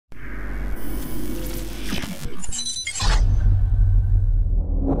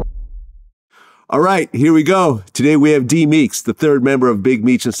All right, here we go. Today we have D Meeks, the third member of Big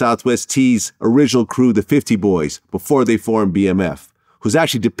Meech and Southwest T's original crew, the 50 Boys, before they formed BMF, who's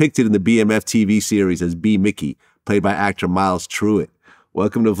actually depicted in the BMF TV series as B-Mickie, played by actor Miles Truitt.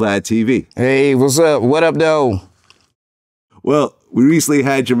 Welcome to VladTV. Hey, what's up? What up, though? Well, we recently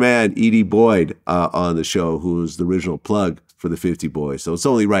had your man, Edie Boyd, on the show, who's the original plug for the 50 Boys. So it's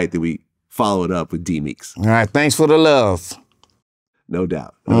only right that we follow it up with D Meeks. All right, thanks for the love. No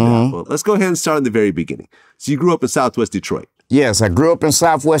doubt, no doubt. Well, let's go ahead and start in the very beginning. So you grew up in Southwest Detroit. Yes, I grew up in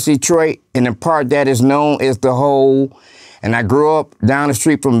Southwest Detroit, in the part that is known as the Hole. And I grew up down the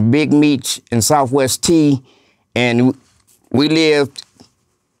street from Big Meech and Southwest T. And we lived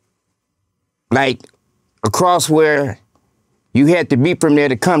like across where you had to be from there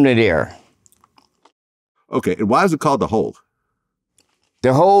to come to there. Okay, and why is it called the Hole?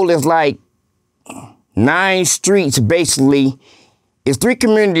 The Hole is like 9 streets, basically. It's 3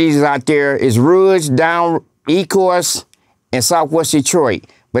 communities out there. It's Rouge, down Ecorse, and Southwest Detroit.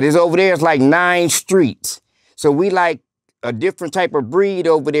 But it's over there, it's like 9 streets. So we like a different type of breed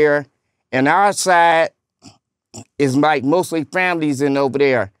over there. And our side is like mostly families in over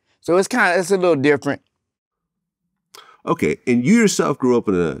there. So it's a little different. Okay, and you yourself grew up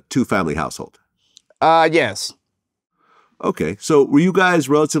in a 2-family household? Yes. Okay, so were you guys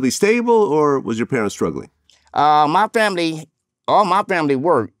relatively stable, or was your parents struggling? All my family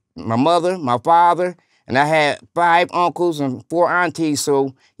worked. My mother, my father, and I had 5 uncles and 4 aunties.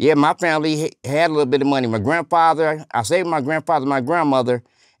 So yeah, my family had a little bit of money. My grandfather, I saved my grandfather, my grandmother,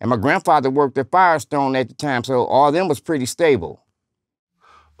 and my grandfather worked at Firestone at the time. So all of them was pretty stable.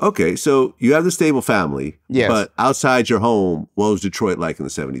 Okay, so you have the stable family. Yes. But outside your home, what was Detroit like in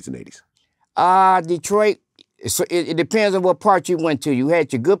the 70s and 80s? Detroit, so it depends on what part you went to. You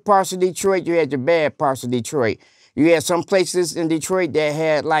had your good parts of Detroit, you had your bad parts of Detroit. You had some places in Detroit that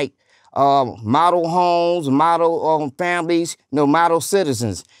had like model homes, model families, model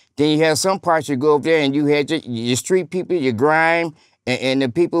citizens. Then you had some parts you go over there and you had your street people, your grime, and the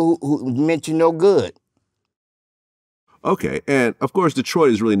people who meant you no good. Okay, and of course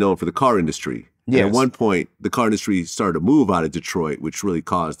Detroit is really known for the car industry. Yes. And at one point, the car industry started to move out of Detroit, which really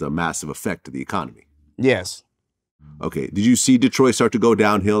caused a massive effect to the economy. Yes. Okay, did you see Detroit start to go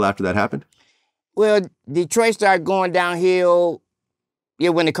downhill after that happened? Well, Detroit started going downhill,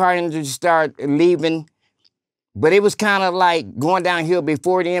 when the car industry started leaving. But it was kind of like going downhill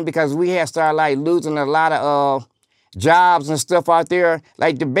before then because we had started like losing a lot of jobs and stuff out there.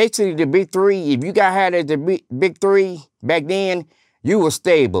 Like basically the big 3, if you got hired at the big 3 back then, you were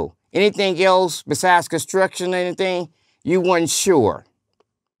stable. Anything else besides construction or anything, you weren't sure.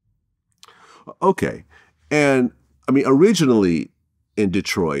 Okay, and I mean originally, in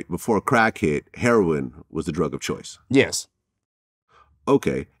Detroit, before crack hit, heroin was the drug of choice. Yes.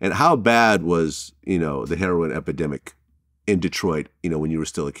 Okay. And how bad was, the heroin epidemic in Detroit, when you were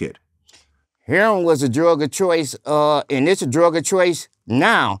still a kid? Heroin was a drug of choice, and it's a drug of choice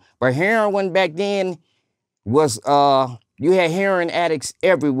now. But heroin back then was, you had heroin addicts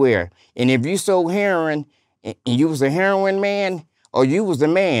everywhere. And if you sold heroin and you was a heroin man, or you was the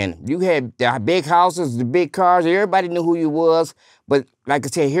man, you had the big houses, the big cars, everybody knew who you was. But like I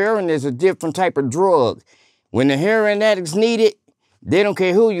said, heroin is a different type of drug. When the heroin addicts need it, they don't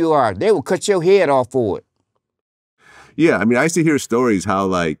care who you are. They will cut your head off for it. Yeah, I mean, I used to hear stories how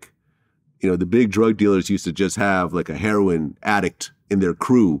the big drug dealers used to just have like a heroin addict in their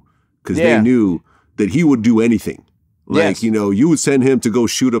crew because they knew that he would do anything. Like, you would send him to go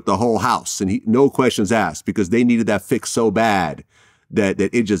shoot up the whole house and no questions asked because they needed that fix so bad that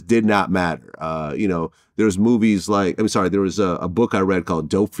it just did not matter. There's movies like, there was a book I read called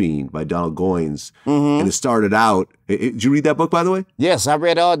Dope Fiend by Donald Goines. And it started out, did you read that book, by the way? Yes, I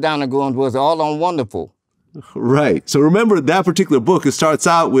read all Donald Goines, was all on Wonderful. Right. So remember that particular book, it starts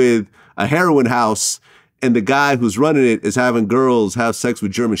out with a heroin house and the guy who's running it is having girls have sex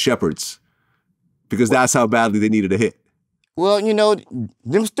with German Shepherds because that's how badly they needed a hit. Well,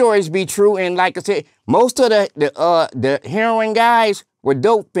 them stories be true, and like I said, most of the heroin guys were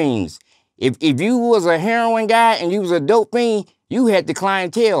dope fiends. If you was a heroin guy and you was a dope fiend, you had the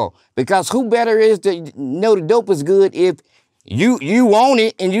clientele because who better is to know the dope is good if you own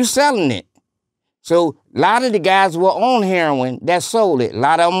it and you selling it. So a lot of the guys were on heroin that sold it. A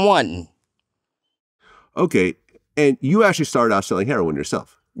lot of them wasn't. Okay, and you actually started out selling heroin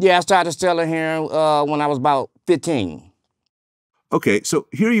yourself. Yeah, I started selling heroin when I was about 15. Okay, so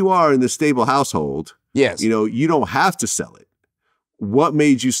here you are in this stable household. Yes. You don't have to sell it. What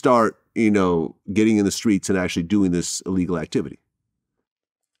made you start, getting in the streets and actually doing this illegal activity?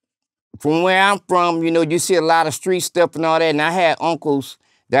 From where I'm from, you see a lot of street stuff and all that, and I had uncles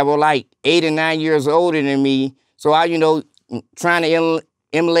that were like 8 or 9 years older than me. So I, trying to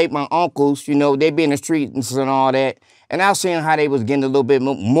emulate my uncles, they be in the streets and all that. And I was seeing how they was getting a little bit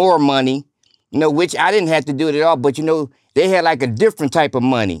more money, which I didn't have to do it at all. But, they had like a different type of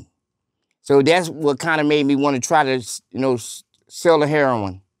money. So that's what kind of made me want to try to, sell the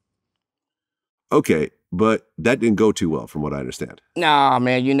heroin. Okay, but that didn't go too well from what I understand. Nah,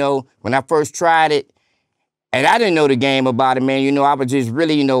 man, when I first tried it, and I didn't know the game about it, man, I was just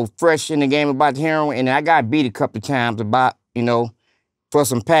really, fresh in the game about the heroin, and I got beat a couple of times about, for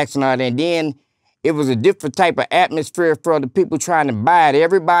some packs and all that. And then it was a different type of atmosphere for the people trying to buy it.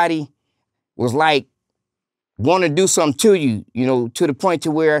 Everybody was like, want to do something to you, to the point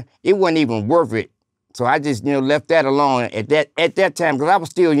to where it wasn't even worth it. So I just, left that alone at that time because I was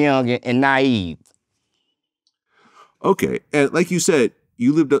still young and naive. Okay, and like you said,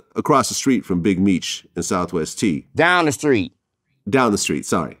 you lived across the street from Big Meech and Southwest T. Down the street. Down the street,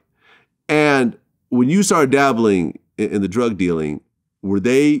 sorry. And when you started dabbling in the drug dealing, were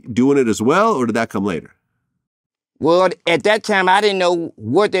they doing it as well, or did that come later? Well, at that time, I didn't know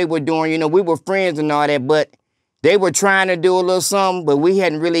what they were doing. We were friends and all that, but they were trying to do a little something, but we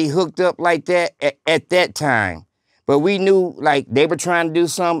hadn't really hooked up like that at that time. But we knew, like, they were trying to do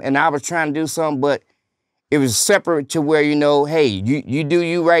something, and I was trying to do something, but it was separate to where, hey, you do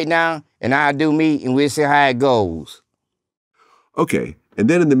you right now, and I'll do me, and we'll see how it goes. Okay, and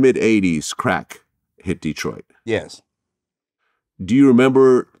then in the mid-'80s, crack hit Detroit. Yes. Do you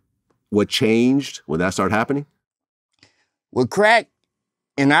remember what changed when that started happening? Well, crack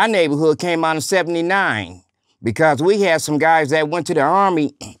in our neighborhood came out in '79 because we had some guys that went to the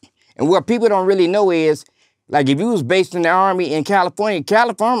Army, and what people don't really know is, like, if you was based in the Army in California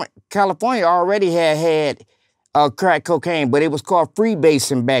already had crack cocaine, but it was called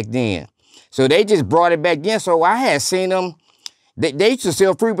freebasing back then. So they just brought it back then. So I had seen them. They used to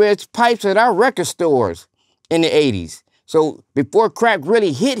sell freebase pipes at our record stores in the '80s. So before crack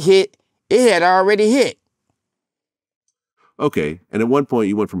really hit, it had already hit. Okay, and at one point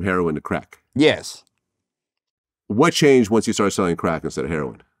you went from heroin to crack. Yes. What changed once you started selling crack instead of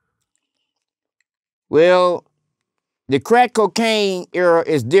heroin? Well, the crack cocaine era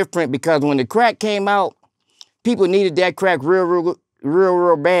is different because when the crack came out, people needed that crack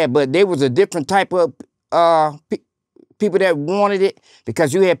real bad, but there was a different type of people that wanted it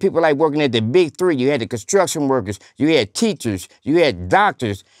because you had people like working at the big three. You had the construction workers, you had teachers, you had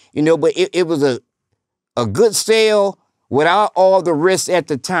doctors, but it was a good sale without all the risks at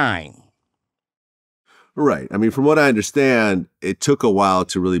the time. Right. I mean, from what I understand, it took a while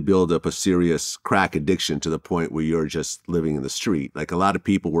to really build up a serious crack addiction to the point where you're just living in the street. Like, a lot of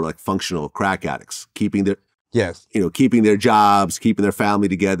people were like functional crack addicts, keeping their keeping their jobs, keeping their family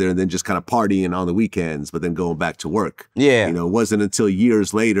together, and then just kind of partying on the weekends, but then going back to work. Yeah. It wasn't until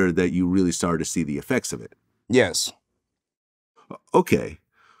years later that you really started to see the effects of it. Yes. Okay.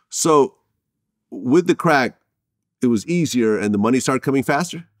 So with the crack, it was easier and the money started coming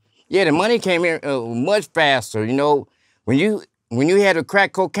faster? Yeah, the money came in much faster. When you had the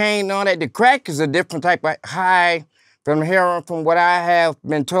crack cocaine and all that, the crack is a different type of high from heroin, from what I have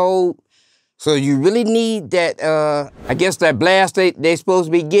been told. So you really need that, I guess that blast they supposed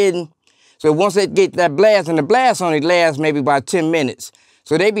to be getting. So once they get that blast, and the blast only lasts maybe about 10 minutes.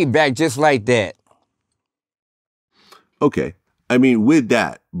 So they be back just like that. Okay. I mean, with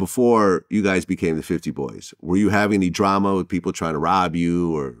that, before you guys became the 50 Boys, were you having any drama with people trying to rob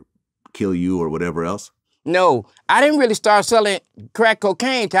you or kill you or whatever else? No, I didn't really start selling crack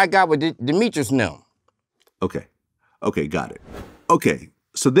cocaine till I got with the Meechers now. Okay. Okay, got it. Okay,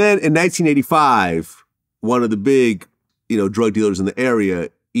 so then in 1985, one of the big, drug dealers in the area,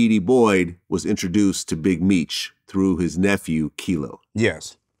 Edie Boyd, was introduced to Big Meech through his nephew, Kilo.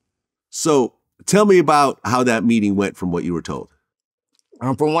 Yes. So tell me about how that meeting went from what you were told.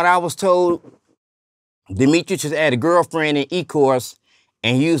 From what I was told, Demetrius had a girlfriend in E-Course,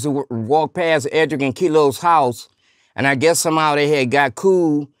 and he used to walk past Edric and Kilo's house, and I guess somehow they had got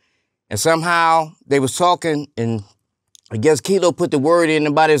cool, and somehow they was talking, and I guess Kilo put the word in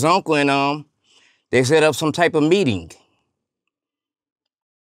about his uncle, and they set up some type of meeting.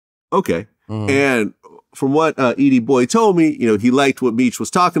 Okay. And from what Edie Boyd told me, he liked what Meech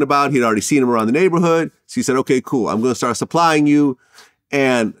was talking about. He'd already seen him around the neighborhood. So he said, okay, cool. I'm going to start supplying you.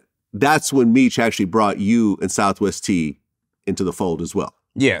 And that's when Meech actually brought you and Southwest T into the fold as well.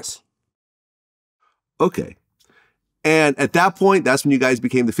 Yes. Okay. And at that point, that's when you guys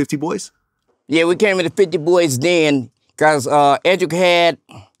became the 50 Boys? Yeah, we came to the 50 Boys then because Edric had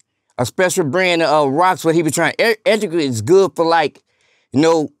a special brand of rocks what he was trying. Edric is good for like you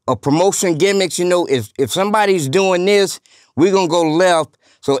know, a promotion gimmicks, you know, if somebody's doing this, we're going to go left.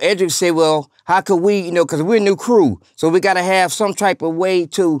 So Edric said, well, how could we, you know, because we're a new crew. So we got to have some type of way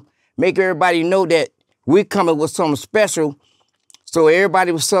to make everybody know that we're coming with something special. So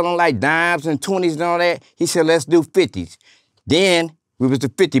everybody was selling like dimes and 20s and all that. He said, let's do 50s. Then we was the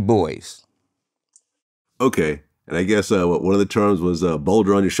 50 boys. Okay. And I guess one of the terms was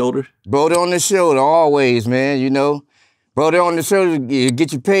boulder on your shoulder? Boulder on the shoulder, always, man, you know. Boulder on the shoulder,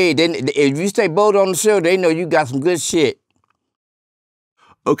 get you paid. Then if you say boulder on the shoulder, they know you got some good shit.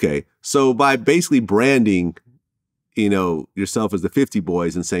 Okay. So by basically branding, you know, yourself as the 50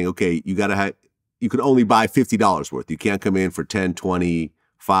 boys and saying, okay, you got to have, you can only buy $50 worth. You can't come in for 10, 20,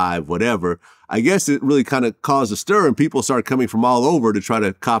 5, whatever. I guess it really kind of caused a stir and people started coming from all over to try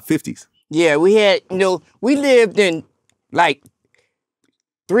to cop 50s. Yeah, we had, you know, we lived in like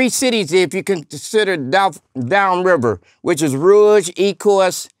 3 cities if you can consider downriver, which is Rouge,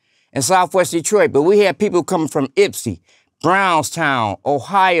 Ecorse, and Southwest Detroit. But we had people coming from Ypsi, Brownstown,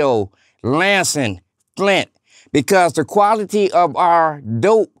 Ohio, Lansing, Flint, because the quality of our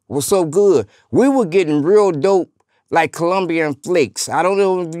dope was so good. We were getting real dope like Colombian Flakes. I don't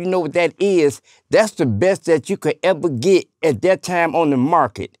know if you know what that is. That's the best that you could ever get at that time on the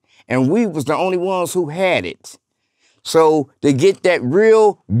market. And we was the only ones who had it. So to get that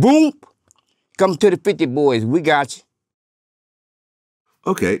real boom, come to the 50 boys. We got you.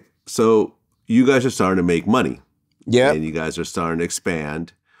 Okay, so you guys are starting to make money. Yeah. And you guys are starting to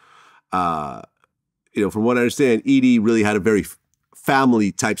expand. You know, from what I understand, Edie really had a very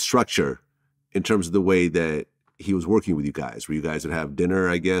family type structure in terms of the way that he was working with you guys, where you guys would have dinner,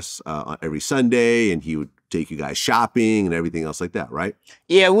 I guess, every Sunday, and he would take you guys shopping and everything else like that, right?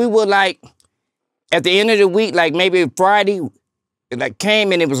 Yeah, we would like, at the end of the week, like maybe Friday, it like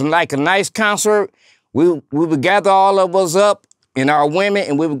came and it was like a nice concert. We would gather all of us up and our women,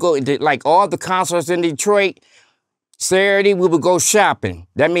 and we would go to like all the concerts in Detroit. Saturday, we would go shopping.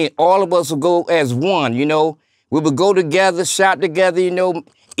 That means all of us would go as one, you know. We would go together, shop together, you know,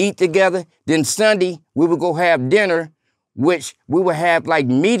 eat together. Then Sunday, we would go have dinner, which we would have like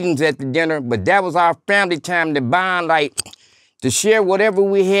meetings at the dinner, but that was our family time to bond, like to share whatever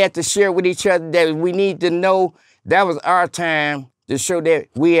we had to share with each other that we need to know. That was our time to show that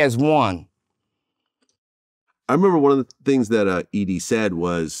we as one. I remember one of the things that Edie said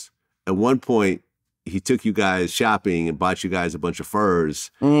was at one point, he took you guys shopping and bought you guys a bunch of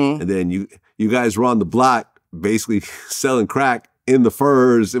furs. Mm-hmm. And then you guys were on the block basically selling crack in the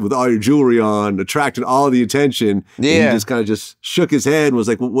furs with all your jewelry on, attracted all the attention. Yeah. And he just kind of just shook his head and was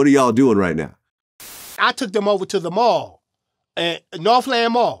like, well, what are y'all doing right now? I took them over to the mall,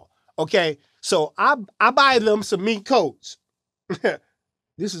 Northland Mall. Okay, so I buy them some meat coats.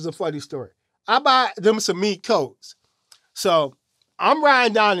 This is a funny story. I buy them some meat coats. So I'm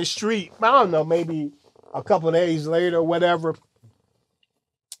riding down the street, I don't know, maybe a couple of days later or whatever.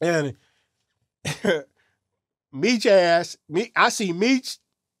 And I see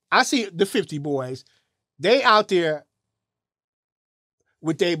the 50 boys. They out there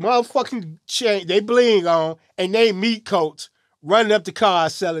with their motherfucking chain, they bling on, and they meat coats running up the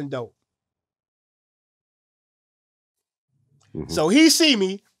cars selling dope. Mm-hmm. So he see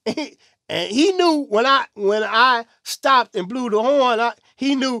me, and he knew when I stopped and blew the horn,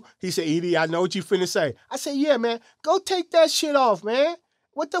 he knew. He said, Edie, I know what you finna say. I said, yeah, man, go take that shit off, man.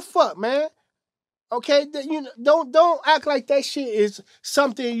 What the fuck, man? Okay, you know, don't act like that shit is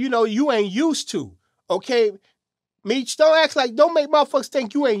something, you know, you ain't used to. Okay, Meech, don't make motherfuckers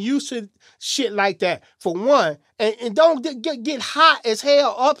think you ain't used to shit like that, for one. And don't get hot as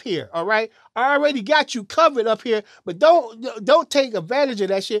hell up here, all right? I already got you covered up here, but don't take advantage of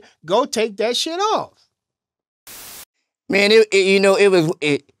that shit. Go take that shit off. Man, we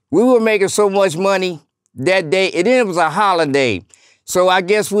were making so much money that day, and then it was a holiday. So I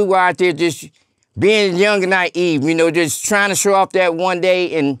guess we were out there just being young and naive, you know, just trying to show off that one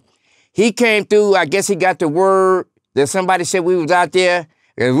day. And he came through, I guess he got the word that somebody said we was out there,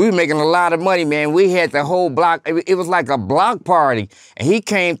 because we were making a lot of money, man. We had the whole block. It was like a block party. And he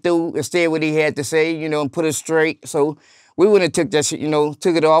came through and said what he had to say, you know, and put it straight. So we went and took that shit, you know,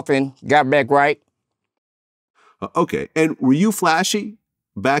 took it off and got back right. Okay. And were you flashy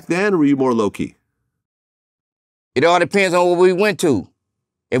back then, or were you more low-key? It all depends on what we went to.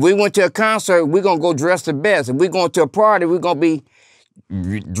 If we went to a concert, we're going to go dress the best. If we're going to a party, we're going to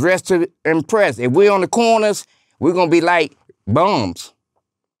be dressed to impress. If we're on the corners, we're going to be like bums.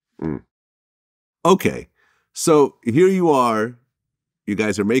 Mm. Okay. So here you are. You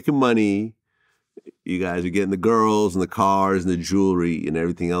guys are making money. You guys are getting the girls and the cars and the jewelry and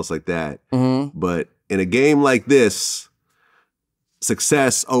everything else like that. Mm-hmm. But in a game like this,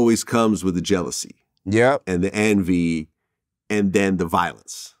 success always comes with the jealousy. Yep. And the envy, and then the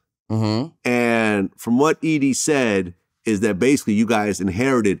violence. Mm-hmm. And from what Edie said is that basically you guys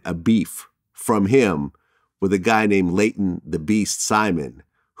inherited a beef from him with a guy named Leighton the Beast Simon,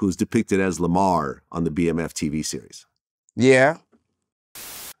 who's depicted as Lamar on the BMF TV series. Yeah.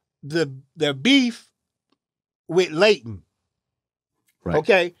 The beef with Leighton. Right.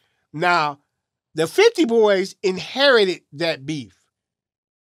 Okay. Now, the 50 Boys inherited that beef.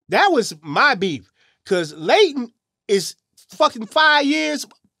 That was my beef. Because Leighton is fucking 5 years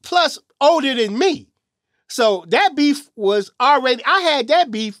plus older than me. So that beef was already, I had that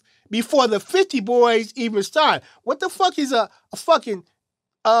beef before the 50 Boys even started. What the fuck is a fucking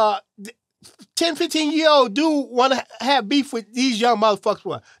 10, 15-year-old dude want to have beef with these young motherfuckers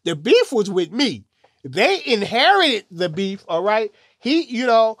for? The beef was with me. They inherited the beef, all right?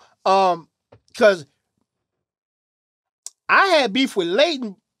 Because I had beef with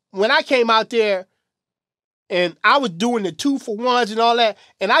Leighton when I came out there and I was doing the 2-for-1s and all that,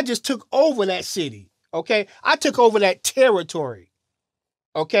 and I just took over that city, okay? I took over that territory,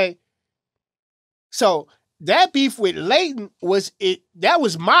 okay? So that beef with Leighton that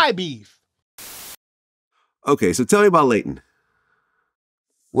was my beef. Okay, so tell me about Leighton.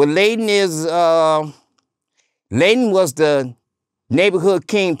 Well, Leighton was the neighborhood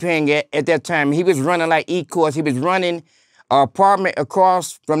kingpin at that time. He was running like E-Course. He was running an apartment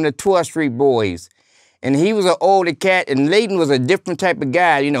across from the 12th Street Boys. And he was an older cat, and Leighton was a different type of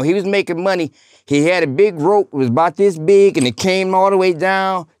guy. You know, he was making money. He had a big rope, it was about this big, and it came all the way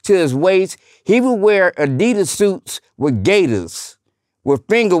down to his waist. He would wear Adidas suits with gaiters, with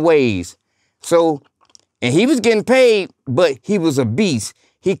finger waves. So, and he was getting paid, but he was a beast.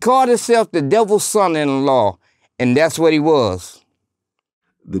 He called himself the devil's son-in-law, and that's what he was.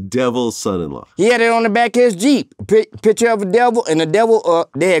 The devil's son-in-law. He had it on the back of his Jeep. Picture of a devil, and the devil,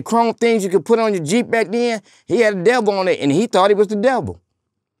 they had chrome things you could put on your Jeep back then. He had a devil on it, and he thought he was the devil.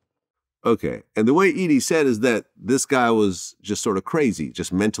 Okay, and the way Edie said is that this guy was just sort of crazy,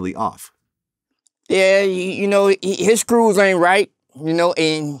 just mentally off. Yeah, his screws ain't right,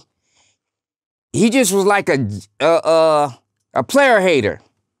 and he just was like a player hater.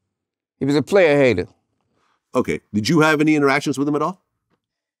 He was a player hater. Okay, did you have any interactions with him at all?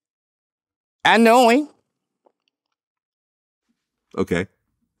 I know him. Okay.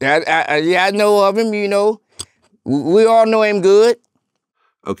 I know of him, We all know him good.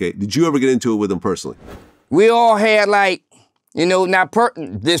 Okay, did you ever get into it with him personally? We all had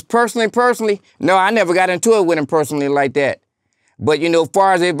this personally, no, I never got into it with him personally like that. But, as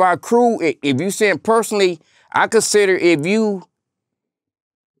far as if our crew, if you saying personally, I consider if you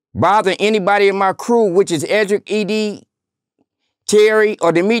bother anybody in my crew, which is Edric, ED, Terry,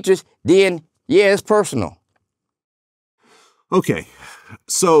 or Demetrius, then, yeah, it's personal. Okay,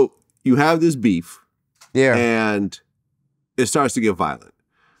 so you have this beef. Yeah. And it starts to get violent.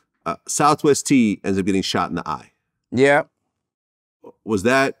 Southwest T ends up getting shot in the eye. Yeah. Was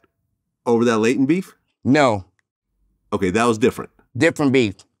that over that Leighton beef? No. Okay, that was different. Different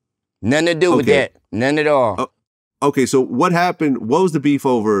beef. Nothing to do with that. None at all. Okay, so what happened? What was the beef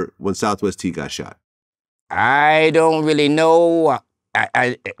over when Southwest T got shot? I don't really know.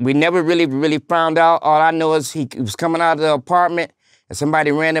 We never really found out. All I know is he was coming out of the apartment and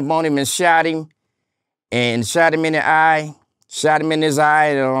somebody ran up on him and shot him in the eye, shot him in his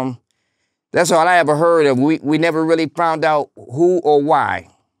eye. That's all I ever heard of. We never really found out who or why.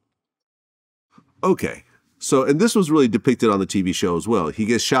 Okay. So, and this was really depicted on the TV show as well. He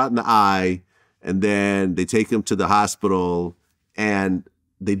gets shot in the eye, and then they take him to the hospital, and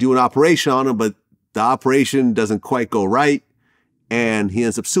they do an operation on him, but the operation doesn't quite go right, and he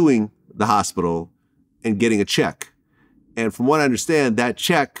ends up suing the hospital and getting a check. And from what I understand, that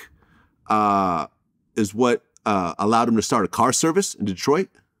check is what allowed him to start a car service in Detroit?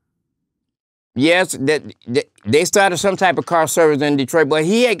 Yes, they started some type of car service in Detroit, but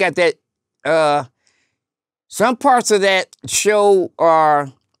he had got that. Some parts of that show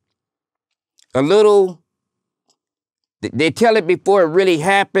are a little. They tell it before it really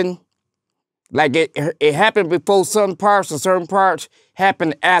happened. Like it happened before some parts, and certain parts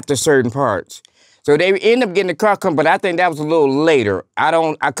happened after certain parts. So they end up getting the car come, but I think that was a little later.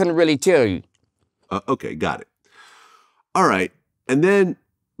 I couldn't really tell you. Okay, got it. All right, and then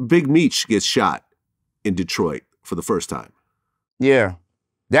Big Meech gets shot in Detroit for the first time. Yeah,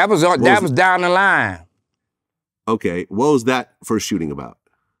 that was down the line. Okay, what was that first shooting about?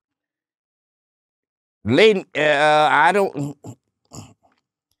 Leighton, I don't.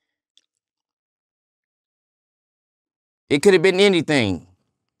 It could have been anything.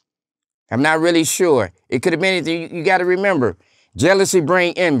 I'm not really sure. It could have been anything. You got to remember, Jealousy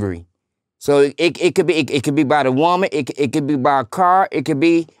bring envy. So it could be about a woman, it could be about a car, it could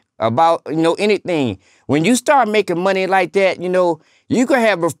be about, you know, anything. When you start making money like that, you know, you could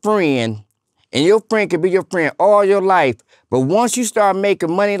have a friend, and your friend could be your friend all your life. But once you start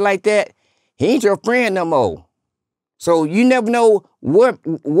making money like that, he ain't your friend no more. So you never know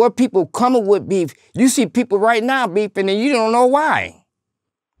what people coming with beef. You see people right now beefing, and you don't know why.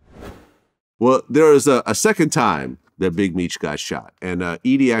 Well, there was a second time that Big Meech got shot. And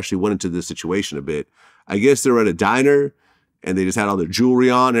Edie actually went into this situation a bit. I guess they were at a diner and they just had all their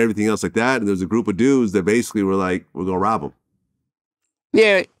jewelry on and everything else like that. And there was a group of dudes that basically were like, we're going to rob them.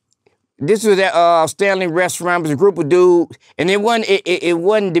 Yeah, this was at Stanley Restaurant. It was a group of dudes. And it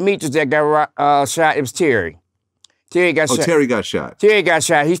wasn't Demetrius that got shot. It was Terry. Terry got shot. Terry got shot. Terry got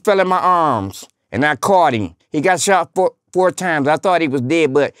shot. He fell in my arms and I caught him. He got shot four times. I thought he was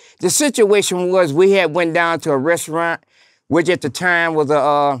dead, but the situation was we had went down to a restaurant, which at the time was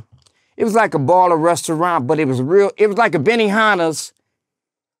it was like a baller restaurant, but it was like a Benihana's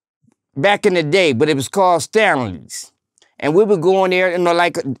back in the day, but it was called Stanley's. And we were going there, you know,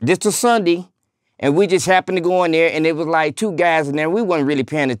 like this was Sunday, and we just happened to go in there, and it was like two guys in there. We wasn't really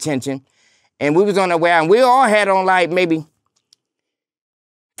paying attention, and we was on our way out, and we all had on like maybe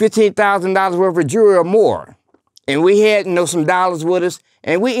 $15,000 worth of jewelry or more. And we had, you know, some dollars with us,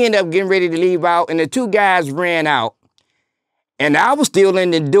 and we ended up getting ready to leave out, and the two guys ran out, and I was still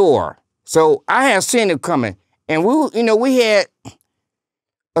in the door. So I had seen them coming, and we had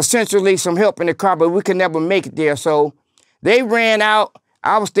essentially some help in the car, but we could never make it there. So they ran out.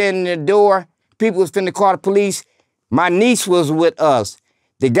 I was standing in the door. People was finna call the police. My niece was with us.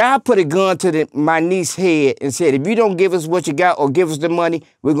 The guy put a gun to my niece's head and said, if you don't give us what you got or give us the money,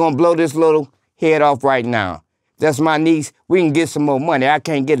 we're gonna blow this little head off right now. That's my niece. We can get some more money. I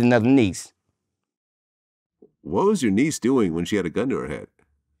can't get another niece. What was your niece doing when she had a gun to her head?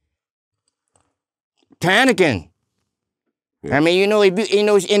 Panicking. Yeah. I mean, you know,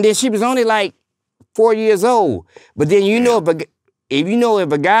 and then she was only like 4 years old. But then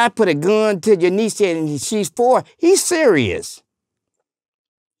if a guy put a gun to your niece head and she's 4, he's serious.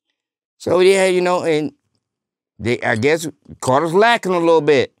 So yeah, you know, and I guess caught us lacking a little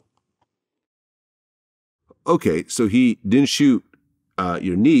bit. Okay, so he didn't shoot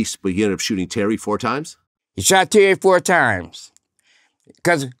your niece, but he ended up shooting Terry 4 times? He shot Terry 4 times.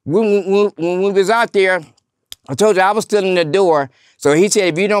 Because when we was out there, I told you I was still in the door. So he said,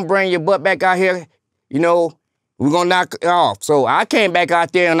 if you don't bring your butt back out here, you know, we're going to knock it off. So I came back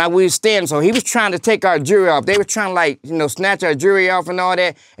out there and we was standing. So he was trying to take our jewelry off. They were trying to, like, you know, snatch our jewelry off and all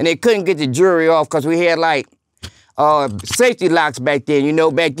that. And they couldn't get the jewelry off because we had, like, safety locks back then. You know,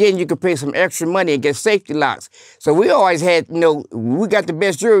 back then you could pay some extra money and get safety locks. So we always had, you know, we got the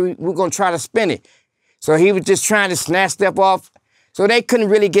best jewelry, we're going to try to spin it. So he was just trying to snatch stuff off. So they couldn't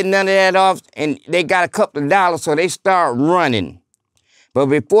really get none of that off, and they got a couple of dollars, so they start running. But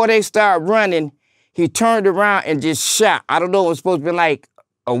before they start running, he turned around and just shot. I don't know, it was supposed to be like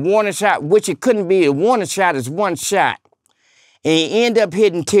a warning shot, which it couldn't be. A warning shot is one shot. And he ended up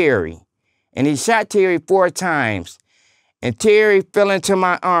hitting Terry. And he shot Terry 4 times. And Terry fell into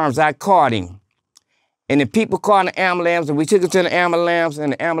my arms. I caught him. And the people called the ambulance, and we took him to the ambulance,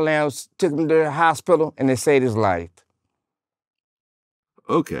 and the ambulance took him to the hospital, and they saved his life.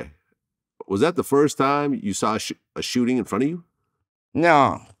 Okay. Was that the first time you saw a shooting in front of you?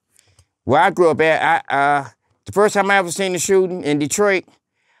 No. Where I grew up at, the first time I ever seen a shooting in Detroit,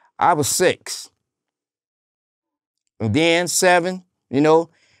 I was 6. And then 7, you know.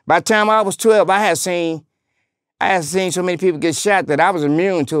 By the time I was 12, I had seen so many people get shot that I was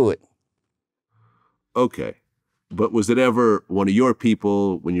immune to it. Okay. But was it ever one of your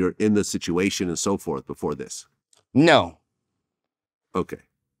people when you're in the situation and so forth before this? No. Okay.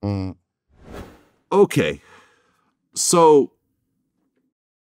 Okay. So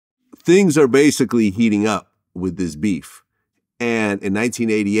things are basically heating up with this beef. And in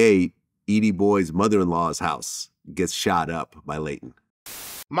 1988, Edie Boy's mother-in-law's house gets shot up by Leighton.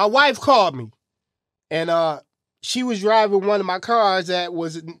 My wife called me, and she was driving one of my cars that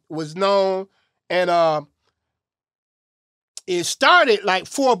was known, and it started like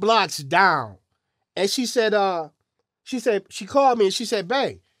 4 blocks down. And she called me and she said,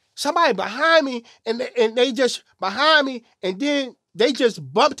 babe, somebody behind me, and they just behind me, and then they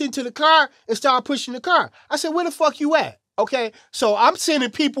just bumped into the car and started pushing the car. I said, where the fuck you at? Okay, so I'm sending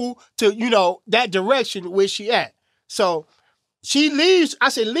people to, you know, that direction where she at. So she leaves. I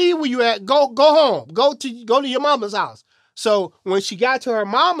said, leave where you at. Go home. Go to your mama's house. So when she got to her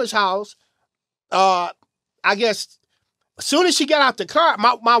mama's house, I guess as soon as she got out the car,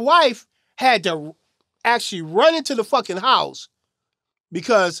 my wife had to actually run into the fucking house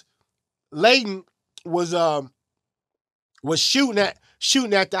because Layton was shooting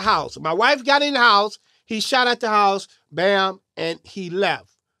at the house. My wife got in the house. He shot at the house. Bam, and he left.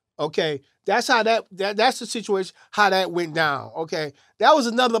 Okay, that's how that's the situation. How that went down. Okay, that was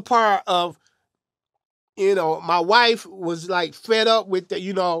another part of, you know, my wife was like fed up with the,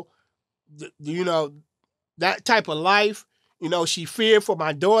 you know, that type of life. You know, she feared for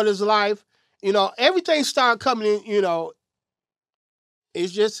my daughter's life. You know, everything started coming in. You know,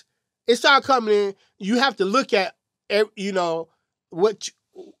 it started coming in. You have to look at, you know, what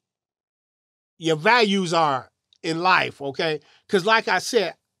your values are in life, okay? Because like I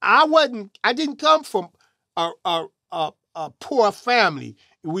said, I didn't come from a poor family.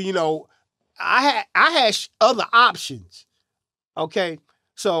 You know, I had other options, okay?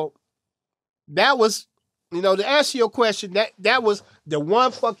 So that was, you know, to answer your question, that was the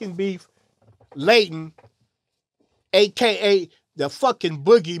one fucking beef, Layton, AKA the fucking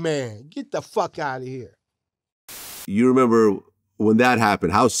boogeyman. Get the fuck out of here. You remember when that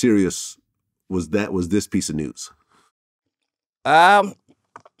happened, how serious was this piece of news? You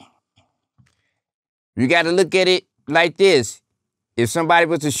got to look at it like this. If somebody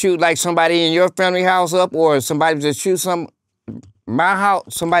was to shoot like somebody in your family house up, or somebody was to shoot somebody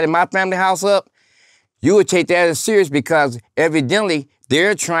in my family house up, you would take that as serious, because evidently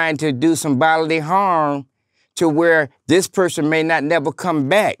they're trying to do some bodily harm to where this person may not never come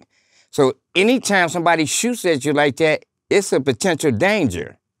back. So anytime somebody shoots at you like that, it's a potential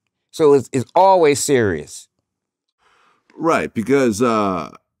danger. So it's always serious. Right, because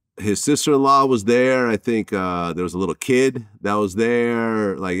his sister-in-law was there. I think there was a little kid that was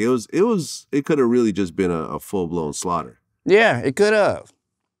there. Like it could have really just been a full-blown slaughter. Yeah, it could have.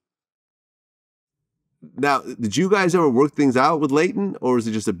 Now, did you guys ever work things out with Layton, or is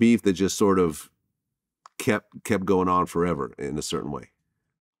it just a beef that just sort of kept going on forever in a certain way?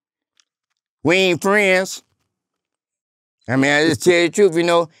 We ain't friends. I mean, I just tell you the truth, you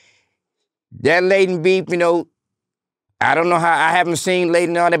know, that Layton beef, you know, I don't know how, I haven't seen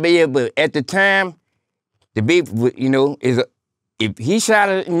Layton all that, but at the time, the beef, you know, if he shot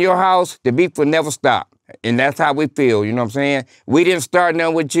it in your house, the beef would never stop. And that's how we feel, you know what I'm saying? We didn't start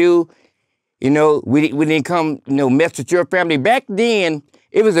nothing with you. You know, we didn't come, you know, mess with your family. Back then,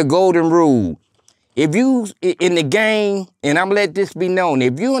 it was a golden rule. If you in the game, and I'm gonna let this be known,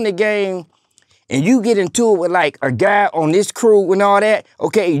 if you in the game and you get into it with like a guy on this crew and all that,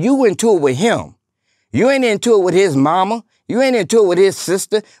 okay, you into it with him. You ain't into it with his mama. You ain't into it with his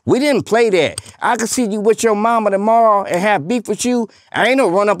sister. We didn't play that. I could see you with your mama tomorrow and have beef with you. I ain't no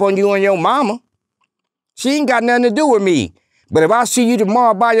run up on you and your mama. She ain't got nothing to do with me. But if I see you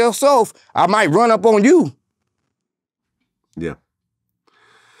tomorrow by yourself, I might run up on you. Yeah.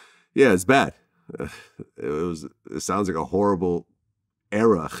 Yeah, it's bad. It sounds like a horrible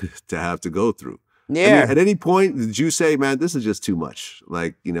era to have to go through. Yeah. I mean, at any point, did you say, man, this is just too much?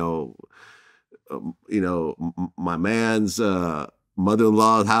 Like, you know, my man's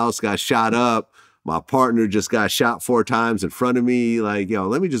mother-in-law's house got shot up. My partner just got shot 4 times in front of me. Like, yo,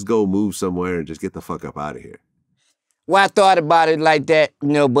 let me just go move somewhere and just get the fuck up out of here. Well, I thought about it like that, you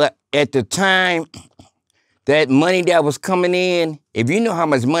know, but at the time, that money that was coming in, if you know how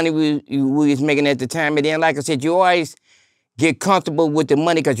much money we was making at the time, and then, like I said, you always get comfortable with the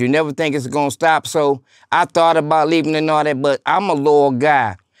money because you never think it's going to stop. So I thought about leaving and all that, but I'm a loyal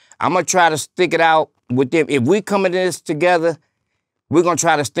guy. I'm going to try to stick it out with them. If we come into this together, we're going to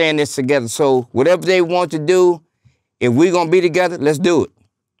try to stay in this together. So whatever they want to do, if we're going to be together, let's do it.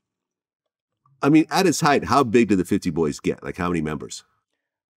 I mean, at its height, how big did the 50 Boys get? Like, how many members?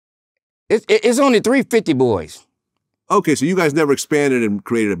 It's only 3 50 Boys. Okay, so you guys never expanded and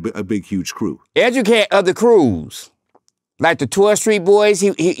created a big, huge crew. Educate other crews. Like the 12th Street Boys,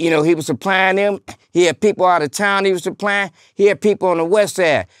 he was supplying them. He had people out of town he was supplying. He had people on the west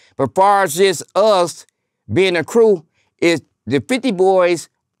side. But far as just us being a crew, is the 50 Boys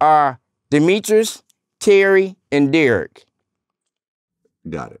are Demetrius, Terry, and Derek.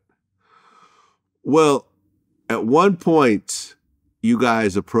 Got it. Well, at one point, you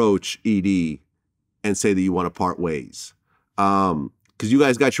guys approach ED and say that you want to part ways. Because you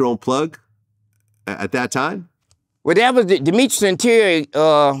guys got your own plug at that time? Well, that was Demetrius and Terry,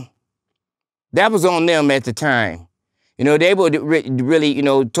 that was on them at the time. You know, they were really, you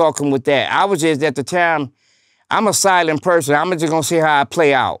know, talking with that. I was just, at the time, I'm a silent person. I'm just going to see how I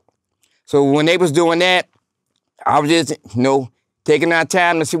play out. So when they was doing that, I was just, you know, taking our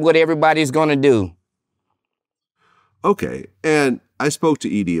time to see what everybody's going to do. Okay. And I spoke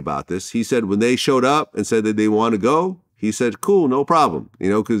to ED about this. He said when they showed up and said that they want to go, he said, cool, no problem. You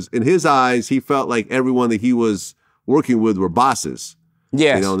know, because in his eyes, he felt like everyone that he was working with were bosses.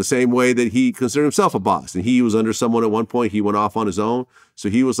 Yes. You know, in the same way that he considered himself a boss, and he was under someone at one point. He went off on his own. So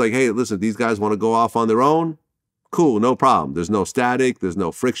he was like, hey, listen, these guys want to go off on their own. Cool, no problem. There's no static. There's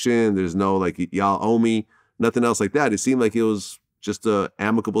no friction. There's no like, y'all owe me. Nothing else like that. It seemed like it was just an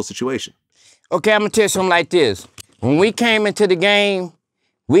amicable situation. Okay, I'm going to tell you something like this. When we came into the game,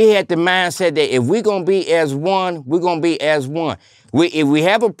 we had the mindset that if we're going to be as one, we're going to be as one. If we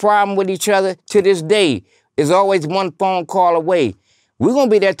have a problem with each other, to this day, it's always one phone call away. We're going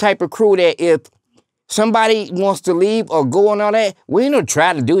to be that type of crew that if somebody wants to leave or go and all that, we ain't gonna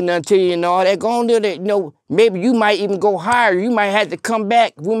try to do nothing to you and all that. Go on do that. You know, maybe you might even go higher. You might have to come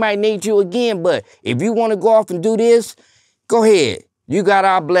back. We might need you again. But if you want to go off and do this, go ahead. You got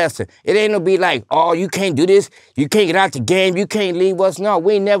our blessing. It ain't gonna be like, oh, you can't do this. You can't get out the game. You can't leave us. No,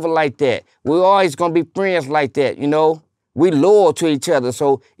 we ain't never like that. We're always gonna be friends like that, you know? We loyal to each other.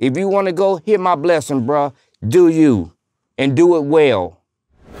 So if you want to go, here my blessing, bro. Do you. And do it well.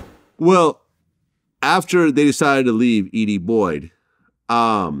 Well, after they decided to leave E.D. Boyd,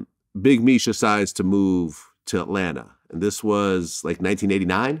 Big Meech decides to move to Atlanta. And this was like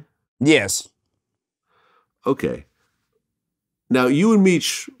 1989? Yes. Okay. Now, you and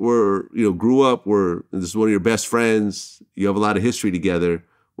Meech were, grew up, this is one of your best friends. You have a lot of history together.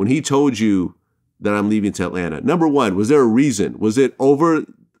 When he told you that I'm leaving to Atlanta, number one, was there a reason? Was it over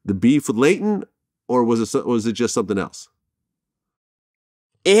the beef with Leighton, or was it just something else?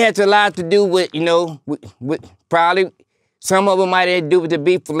 It had a lot to do with, with probably some of it might have to do with the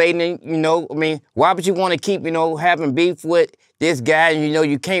beef with Leighton, I mean, why would you want to keep, having beef with this guy?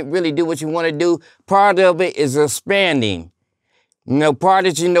 You can't really do what you want to do. Part of it is expanding. Part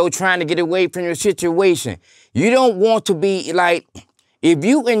is, trying to get away from your situation. You don't want to be like, if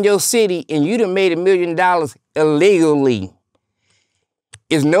you in your city and you done made $1 million illegally,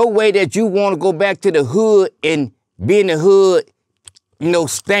 there's no way that you want to go back to the hood and be in the hood,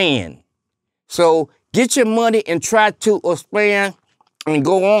 staying. So get your money and try to expand and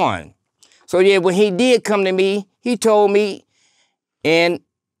go on. So yeah, when he did come to me, he told me, and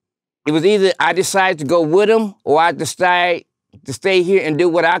it was either I decided to go with him or I decided to stay here and do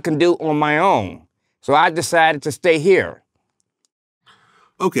what I can do on my own. So I decided to stay here.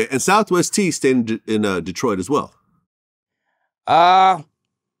 Okay, and Southwest T stayed in Detroit as well.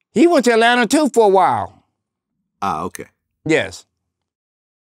 He went to Atlanta too for a while. Ah, okay. Yes.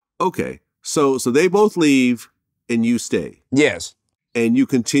 Okay, so they both leave and you stay. Yes. And you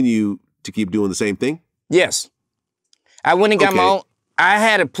continue to keep doing the same thing? Yes. I went and got my own. I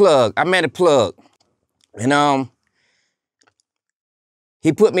had a plug. I met a plug. And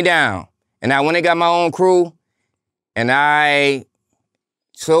he put me down. And I went and got my own crew. And I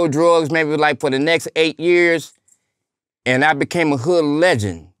sold drugs maybe like for the next 8 years. And I became a hood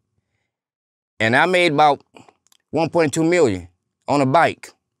legend. And I made about 1.2 million on a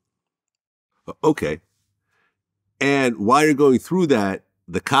bike. Okay. And while you're going through that,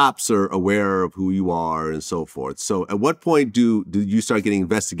 the cops are aware of who you are and so forth. So at what point do you start getting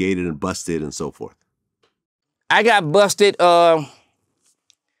investigated and busted and so forth? I got busted. River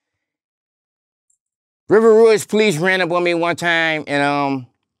Rouge police ran up on me one time and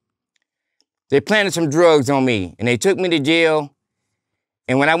they planted some drugs on me and they took me to jail.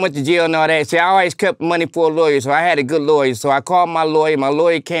 And when I went to jail and all that, see, I always kept money for a lawyer, so I had a good lawyer. So I called my lawyer. My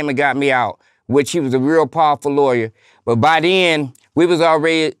lawyer came and got me out, which he was a real powerful lawyer. But by then, we was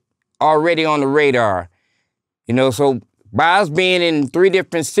already on the radar. So by us being in 3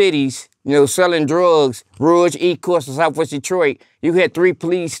 different cities, selling drugs, Rouge, East Coast, and Southwest Detroit, you had 3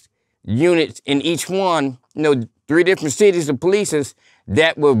 police units in each one, 3 different cities of polices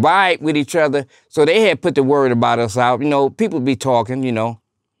that would ride with each other. So they had put the word about us out. People be talking,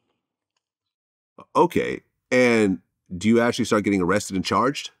 Okay. And do you actually start getting arrested and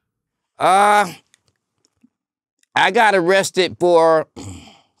charged? I got arrested 4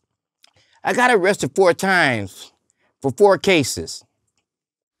 times for 4 cases.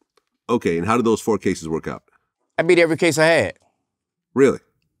 Okay. And how did those 4 cases work out? I beat every case I had. Really?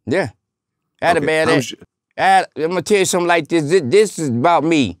 Yeah. I had a bad ass. I'm gonna tell you something like this. This is about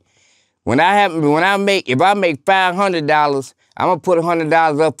me. If I make $500, I'm gonna put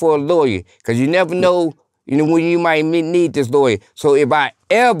 $100 up for a lawyer, because you never know, when you might need this lawyer. So if I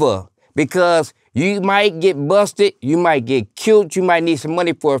ever, because you might get busted, you might get killed, you might need some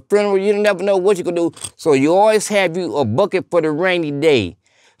money for a funeral, you never know what you're gonna do. So you always have you a bucket for the rainy day.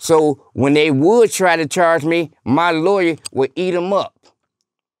 So when they would try to charge me, my lawyer would eat them up.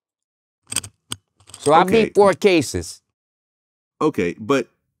 So I beat 4 cases. Okay, but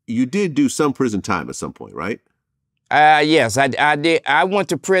you did do some prison time at some point, right? Yes, I did. I went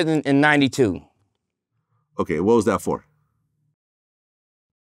to prison in '92. Okay, what was that for?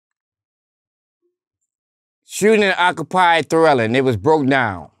 Shooting an occupied thriller, and it was broke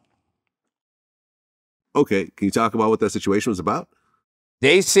down. Okay, can you talk about what that situation was about?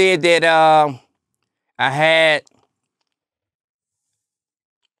 They said that I had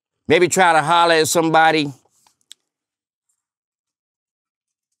maybe tried to holler at somebody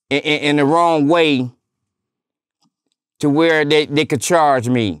in the wrong way to where they could charge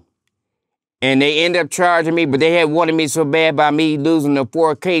me. And they ended up charging me, but they had wanted me so bad by me losing the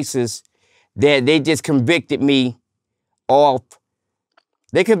 4 cases that they just convicted me off.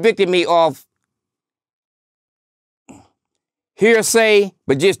 They convicted me off hearsay,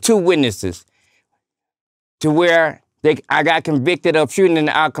 but just 2 witnesses, to where I got convicted of shooting in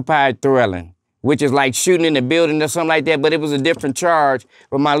the occupied dwelling, which is like shooting in a building or something like that, but it was a different charge,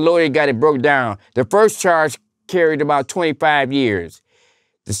 but my lawyer got it broke down. The first charge carried about 25 years.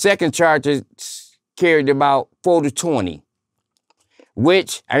 The second charge carried about 4 to 20,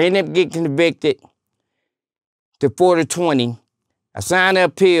 which I ended up getting convicted to 4 to 20. I signed an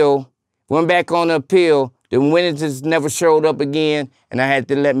appeal, went back on the appeal. The witnesses never showed up again, and I had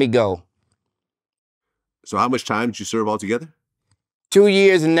to let me go. So how much time did you serve altogether? 2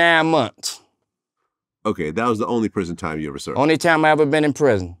 years and 9 months. Okay, that was the only prison time you ever served? Only time I ever been in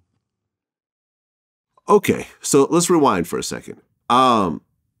prison. Okay, so let's rewind for a second.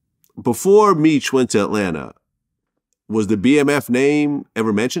 Before Meech went to Atlanta, was the BMF name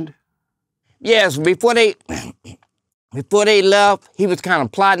ever mentioned? Yes, before they left, he was kind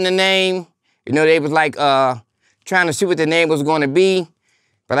of plotting the name. You know, they was like trying to see what the name was going to be.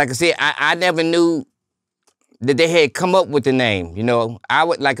 But like I said, I never knew that they had come up with the name. You know, I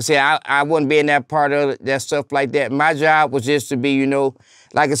wouldn't be in that part of that stuff like that. My job was just to be, you know,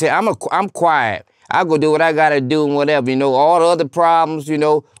 like I said, I'm quiet. I go do what I gotta do and whatever. You know, all the other problems, you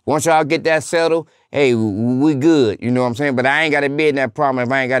know, once y'all get that settled, hey, we good. You know what I'm saying? But I ain't gotta be in that problem if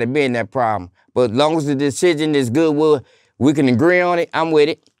I ain't gotta be in that problem. But as long as the decision is good, we can agree on it, I'm with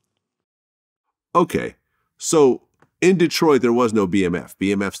it. Okay, so in Detroit, there was no BMF.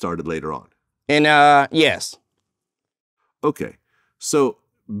 BMF started later on. And yes. Okay, so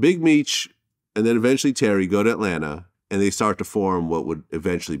Big Meech and then eventually Terry go to Atlanta and they start to form what would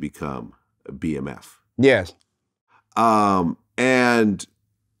eventually become BMF. Yes. And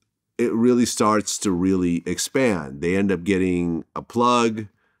it really starts to really expand. They end up getting a plug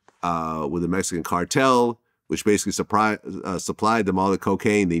with the Mexican cartel, which basically supplied them all the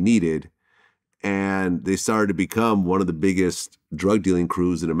cocaine they needed. And they started to become one of the biggest drug dealing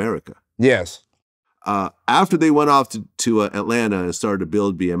crews in America. Yes. After they went off to Atlanta and started to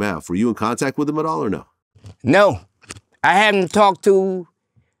build BMF, were you in contact with them at all or no? No. I haven't talked to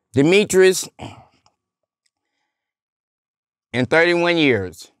Demetrius in 31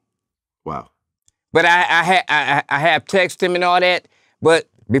 years. Wow. But I have texted him and all that. But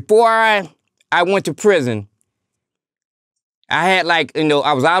before I went to prison, I had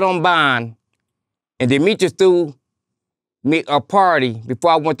I was out on bond, and Demetrius threw me a party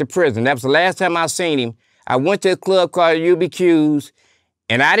before I went to prison. That was the last time I seen him. I went to a club called UBQ's,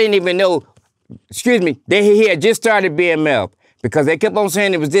 and I didn't even know, he had just started BMF, because they kept on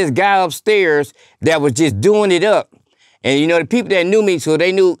saying it was this guy upstairs that was just doing it up. And, you know, the people that knew me, so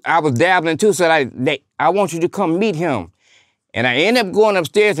they knew I was dabbling too, so I want you to come meet him. And I ended up going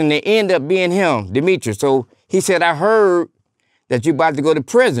upstairs, and they ended up being him, Demetrius. So he said, I heard that you about to go to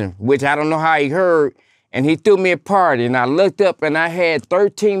prison, which I don't know how he heard, and he threw me a party. And I looked up, and I had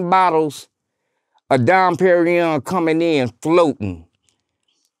 13 bottles of Dom Perignon coming in, floating.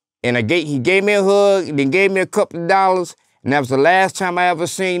 And he gave me a hug, and then gave me a couple of dollars, and that was the last time I ever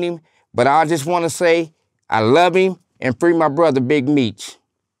seen him. But I just want to say I love him and free my brother, Big Meech.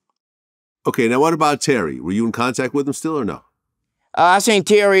 Okay, now what about Terry? Were you in contact with him still or no? I seen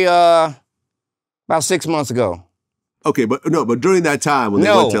Terry about 6 months ago. Okay, but during that time when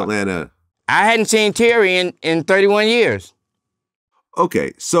they went to Atlanta. I hadn't seen Terry in 31 years.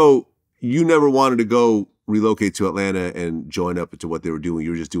 Okay, so you never wanted to go relocate to Atlanta and join up to what they were doing.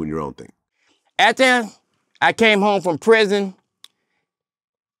 You were just doing your own thing. After I came home from prison,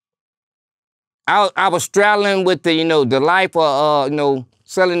 I was straddling with the life of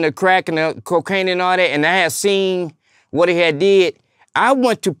selling the crack and the cocaine and all that, and I had seen what he had did. I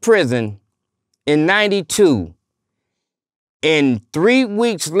went to prison in '92, and 3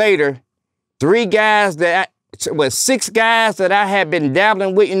 weeks later, 6 guys that I had been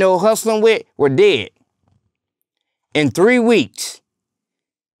dabbling with, hustling with, were dead. In 3 weeks,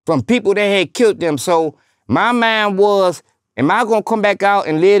 from people that had killed them. So my mind was, am I gonna come back out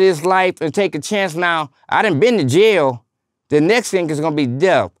and live this life and take a chance now? I done been to jail. The next thing is gonna be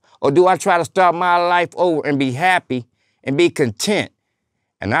death. Or do I try to start my life over and be happy and be content?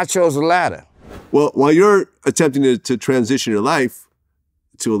 And I chose the latter. Well, while you're attempting to transition your life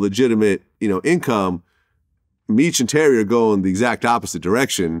to a legitimate, income, Meech and Terry are going the exact opposite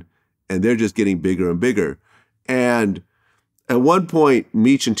direction, and they're just getting bigger and bigger. And at one point,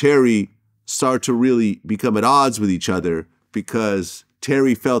 Meech and Terry start to really become at odds with each other because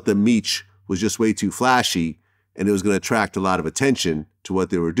Terry felt that Meech was just way too flashy and it was going to attract a lot of attention to what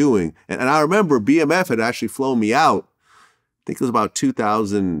they were doing. And I remember BMF had actually flown me out. I think it was about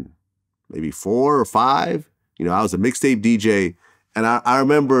 2000, maybe 4 or 5. I was a mixtape DJ, and I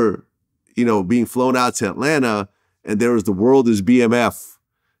remember, being flown out to Atlanta, and there was the World is BMF,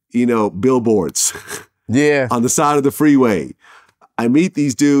 billboards. Yeah. On the side of the freeway. I meet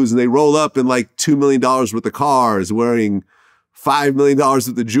these dudes, and they roll up in like $2 million worth of cars, wearing $5 million worth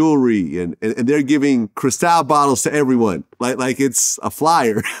of jewelry, and they're giving Cristal bottles to everyone, like it's a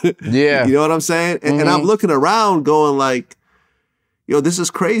flyer. Yeah. You know what I'm saying? And I'm looking around going like, this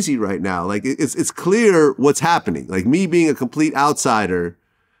is crazy right now. Like it's clear what's happening. Like me being a complete outsider,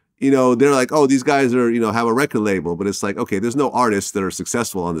 they're like, oh, these guys are, have a record label, but it's like, okay, there's no artists that are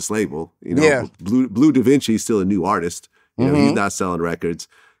successful on this label. Yeah. Blue Da Vinci is still a new artist. He's not selling records.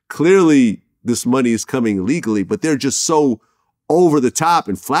 Clearly, this money is coming legally, but they're just so over the top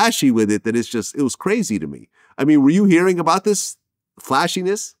and flashy with it that it was crazy to me. I mean, were you hearing about this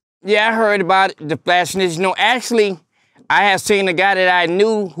flashiness? Yeah, I heard about the flashiness. Actually, I had seen a guy that I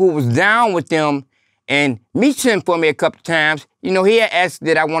knew who was down with them, and Meech sent for me a couple times. He had asked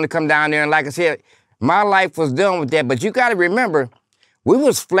that I want to come down there, and like I said, my life was done with that. But you got to remember, we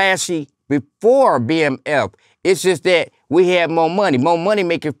was flashy before BMF. It's just that we had more money. More money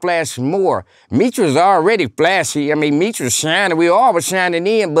make you flash more. Meech was already flashy. I mean, Meech was shining. We all were shining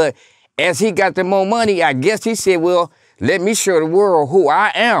in, but as he got the more money, I guess he said, well, let me show the world who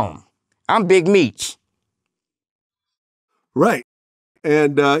I am. I'm Big Meech. Right.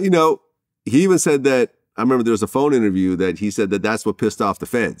 And, he even said that, I remember there was a phone interview that he said that that's what pissed off the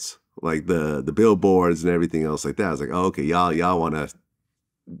feds, like the billboards and everything else like that. I was like, oh, okay, y'all want to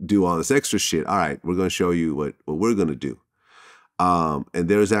do all this extra shit. All right, we're going to show you what we're going to do. And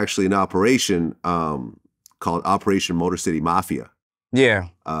there's actually an operation called Operation Motor City Mafia. Yeah.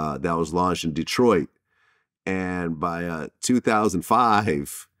 That was launched in Detroit. And by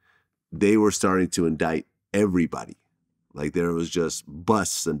 2005, they were starting to indict everybody. Like there was just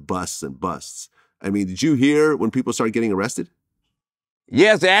busts and busts and busts. I mean, did you hear when people started getting arrested?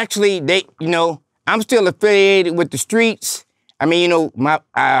 Yes, actually, I'm still affiliated with the streets. I mean, once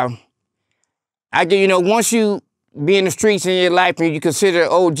you be in the streets in your life and you consider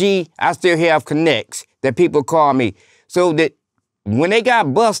OG, I still have connects that people call me. So that when they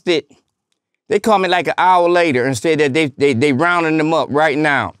got busted, they call me like an hour later and say that they rounding them up right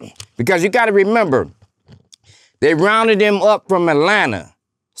now. Because you got to remember, they rounded them up from Atlanta,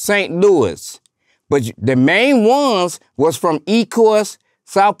 St. Louis. But the main ones was from East Coast,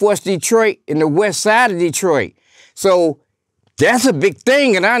 Southwest Detroit, and the west side of Detroit. So that's a big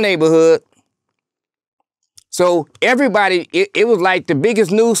thing in our neighborhood. So everybody, it was like the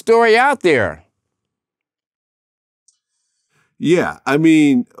biggest news story out there. Yeah, I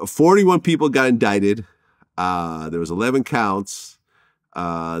mean, 41 people got indicted. There was 11 counts.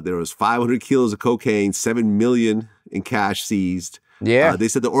 There was 500 kilos of cocaine, 7 million in cash seized. Yeah. They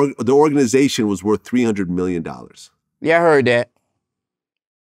said the organization was worth $300 million. Yeah, I heard that.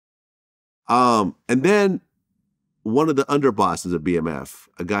 And then one of the underbosses of BMF,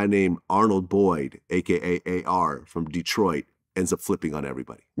 a guy named Arnold Boyd, a.k.a. AR from Detroit, ends up flipping on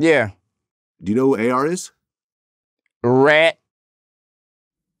everybody. Yeah. Do you know who AR is? Rat.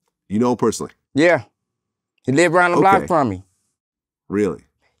 You know him personally? Yeah. He lived around the block from me. Really?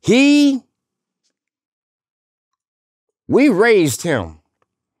 We raised him.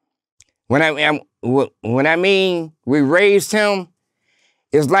 When I mean we raised him,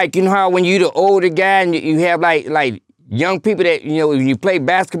 it's like, how when you the older guy and you have like young people that, when you play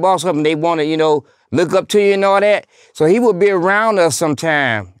basketball or something, they want to, look up to you and all that. So he would be around us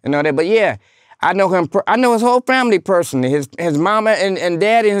sometime and all that. But yeah, I know him. I know his whole family personally. His mama and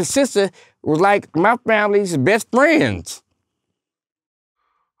dad and his sister was like my family's best friends.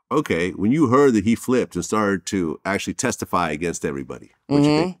 Okay, when you heard that he flipped and started to actually testify against everybody, what'd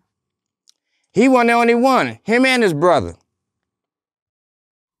you think? He wasn't the only one. Him and his brother.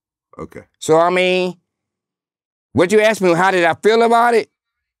 Okay. So, I mean, what you asked me, how did I feel about it?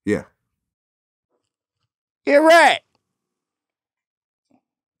 Yeah. You're right.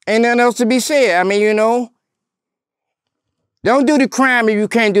 Ain't nothing else to be said. I mean, don't do the crime if you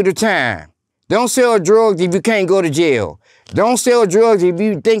can't do the time. Don't sell drugs if you can't go to jail. Don't sell drugs if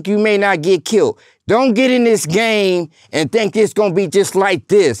you think you may not get killed. Don't get in this game and think it's going to be just like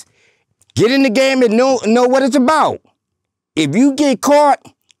this. Get in the game and know what it's about. If you get caught,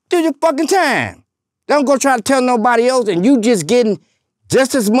 do your fucking time. Don't go try to tell nobody else, and you just getting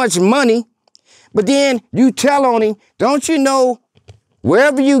just as much money. But then you tell on him, don't you know,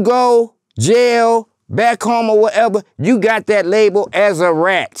 wherever you go, jail, back home or whatever, you got that label as a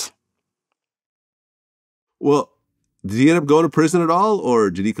rat. Well, did he end up going to prison at all, or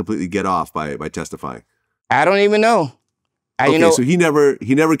did he completely get off by testifying? I don't even know. Okay, so he never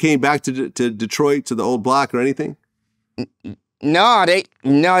came back to Detroit, to the old block or anything? No, they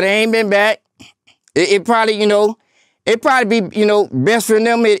ain't been back. It probably, it probably be, best for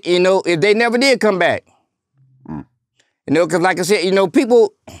them, if they never did come back. Because like I said,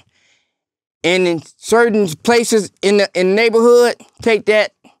 people in certain places in the neighborhood take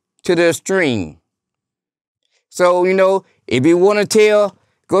that to the extreme. So, if you want to tell,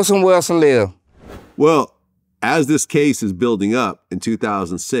 go somewhere else and live. Well, as this case is building up in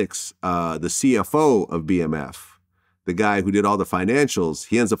 2006, the CFO of BMF, the guy who did all the financials,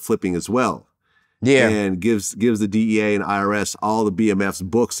 he ends up flipping as well. Yeah. And gives the DEA and IRS all the BMF's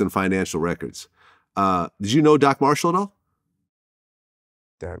books and financial records. Did you know Doc Marshall at all?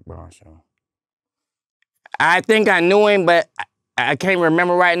 Doc Marshall. I think I knew him, but I can't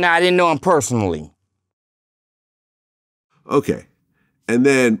remember right now. I didn't know him personally. Okay. And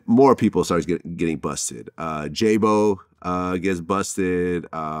then more people start getting busted. J-Bo gets busted.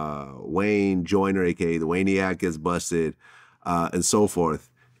 Wayne Joyner, a.k.a. the Waniac, gets busted, and so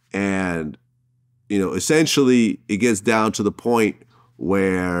forth. And, essentially it gets down to the point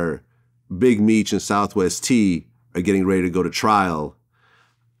where Big Meech and Southwest T are getting ready to go to trial.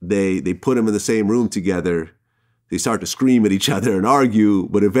 They put them in the same room together. They start to scream at each other and argue,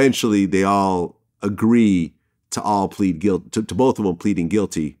 but eventually they all agree to all plead guilty, to both of them pleading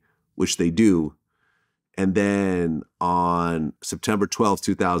guilty, which they do. And then on September 12th,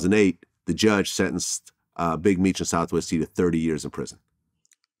 2008, the judge sentenced Big Meech and Southwest T to 30 years in prison.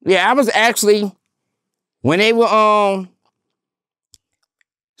 Yeah, I was actually, when they were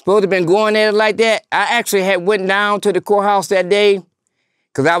supposed to have been going at it like that, I actually went down to the courthouse that day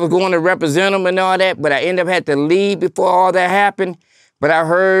because I was going to represent them and all that, but I ended up had to leave before all that happened. But I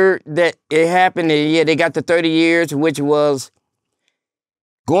heard that it happened, and yeah, they got the 30 years, which was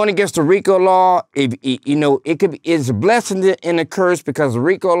going against the RICO law. It's a blessing and a curse because the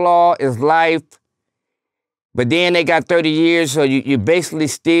RICO law is life, but then they got 30 years, so you basically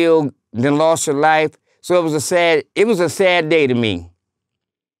still then lost your life. So it was a sad day to me.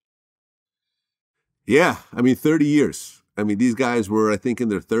 Yeah, 30 years. These guys were, I think, in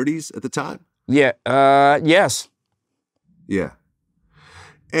their 30s at the time. Yeah, yes. Yeah.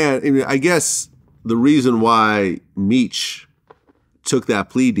 And I guess the reason why Meech took that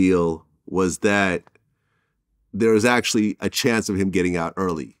plea deal was that there was actually a chance of him getting out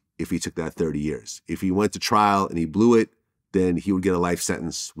early if he took that 30 years. If he went to trial and he blew it, then he would get a life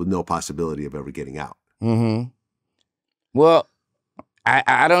sentence with no possibility of ever getting out. Mm-hmm. Well,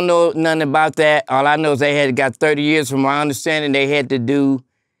 I don't know nothing about that. All I know is they had got 30 years. From my understanding, they had to do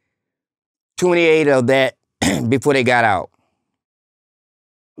 28 of that before they got out.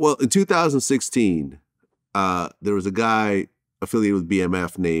 Well, in 2016, there was a guy affiliated with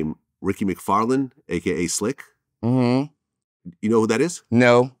BMF named Ricky McFarlane, a.k.a. Slick. Mm-hmm. You know who that is?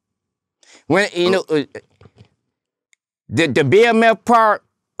 No. When the BMF part,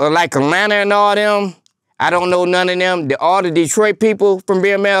 or like Atlanta and all them, I don't know none of them. All the Detroit people from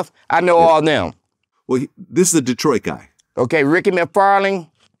BMF, I know all them. Well, this is a Detroit guy. Okay, Ricky McFarlane.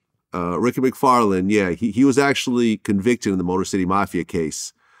 Ricky McFarlane, yeah. He was actually convicted in the Motor City Mafia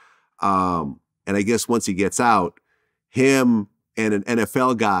case. And I guess once he gets out, him and an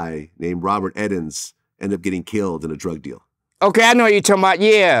NFL guy named Robert Eddins end up getting killed in a drug deal. Okay, I know what you're talking about,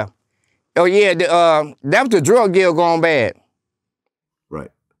 yeah. Oh, yeah, that was the drug deal going bad. Right.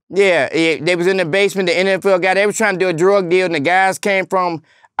 Yeah, they was in the basement, the NFL guy, they was trying to do a drug deal, and the guys came from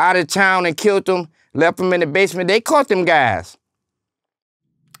out of town and killed them, left them in the basement. They caught them guys.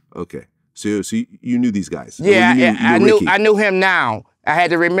 Okay, so you knew these guys? Yeah, I knew him now. I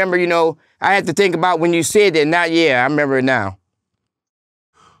had to remember, I had to think about when you said that. Not, yeah, I remember it now.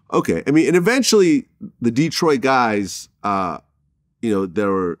 Okay, and eventually the Detroit guys, that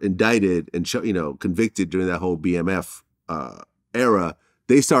were indicted and convicted during that whole BMF era,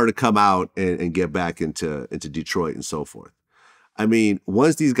 they started to come out and get back into Detroit and so forth.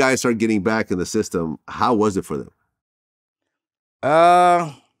 Once these guys started getting back in the system, how was it for them?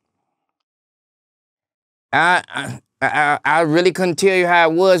 I really couldn't tell you how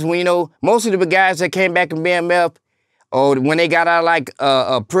it was when, most of the guys that came back in BMF, when they got out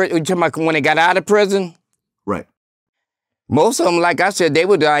when they got out of prison. Right. Most of them, like I said, they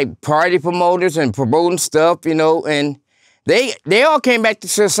were like party promoters and promoting stuff, you know, and they all came back to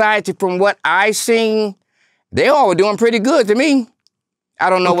society from what I seen. They all were doing pretty good to me. I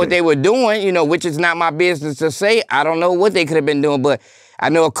don't know what they were doing, you know, which is not my business to say. I don't know what they could have been doing, but I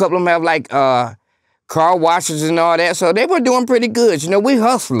know a couple of them have like car washes and all that, so they were doing pretty good. You know, we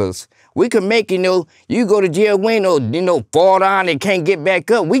hustlers. We could make, you know, you go to jail, we ain't no, you know, fall down and can't get back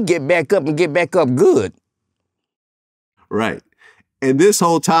up. We get back up and get back up good. Right. And this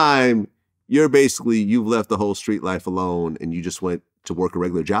whole time, you've left the whole street life alone and you just went to work a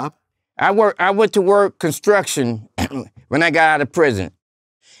regular job? I went to work construction when I got out of prison.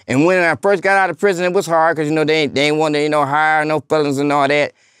 And when I first got out of prison, it was hard because, you know, they ain't want to, you know, hire no felons and all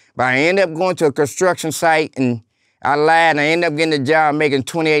that. But I ended up going to a construction site and I lied and I ended up getting a job making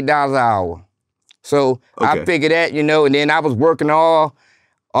 $28 an hour. So I figured that, you know, and then I was working all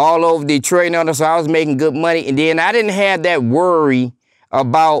over Detroit and all that, so I was making good money. And then I didn't have that worry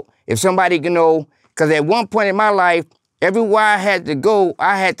about if somebody, you know, because at one point in my life, everywhere I had to go,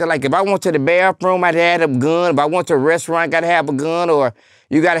 I had to, like, if I went to the bathroom, I'd have a gun. If I went to a restaurant, I got to have a gun, or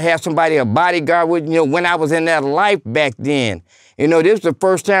you got to have somebody, a bodyguard with, you know, when I was in that life back then. You know, this was the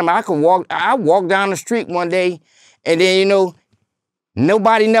first time I could walk. I walked down the street one day, and then, you know,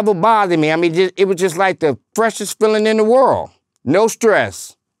 nobody never bothered me. I mean, it was just like the freshest feeling in the world. No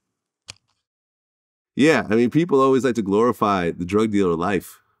stress. Yeah, I mean, people always like to glorify the drug dealer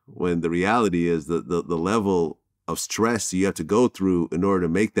life when the reality is the level of stress you have to go through in order to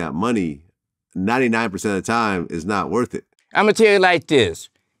make that money 99% of the time is not worth it. I'm going to tell you like this.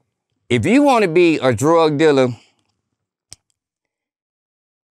 If you want to be a drug dealer,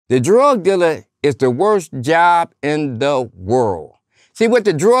 the drug dealer is the worst job in the world. See, what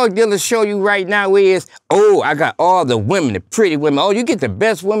the drug dealers show you right now is, oh, I got all the women, the pretty women. Oh, you get the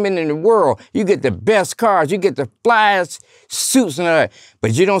best women in the world. You get the best cars. You get the flyest suits and all that.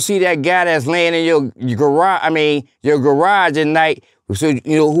 But you don't see that guy that's laying in your garage at night, so, you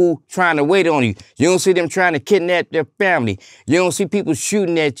know, who trying to wait on you. You don't see them trying to kidnap their family. You don't see people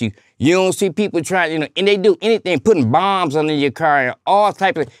shooting at you. You don't see people trying, you know, and they do anything, putting bombs under your car and all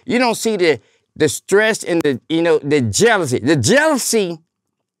types of, you don't see the stress and the, you know, the jealousy. The jealousy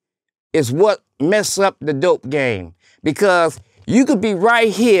is what messes up the dope game, because you could be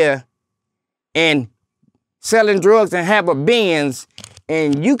right here and selling drugs and have a Benz,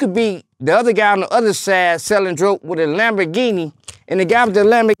 and you could be the other guy on the other side selling drugs with a Lamborghini, and the guy with the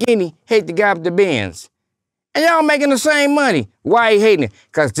Lamborghini hate the guy with the Benz. And y'all making the same money. Why he hating it?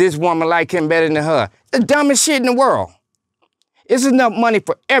 Because this woman like him better than her. The dumbest shit in the world. It's enough money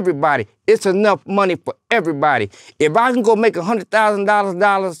for everybody. It's enough money for everybody. If I can go make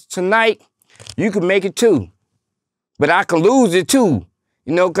 $100,000 tonight, you can make it too. But I can lose it too.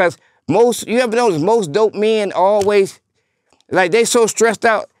 You know, because you ever notice most dope men always, like, they so stressed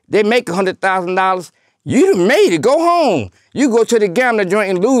out, they make $100,000. You done made it. Go home. You go to the gambling joint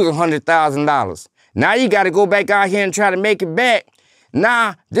and lose $100,000. Now you got to go back out here and try to make it back.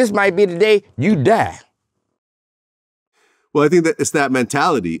 Nah, this might be the day you die. Well, I think that it's that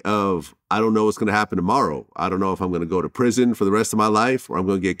mentality of, I don't know what's going to happen tomorrow. I don't know if I'm going to go to prison for the rest of my life or I'm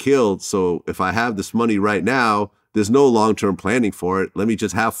going to get killed. So if I have this money right now, there's no long-term planning for it. Let me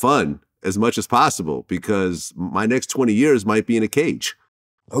just have fun as much as possible, because my next 20 years might be in a cage.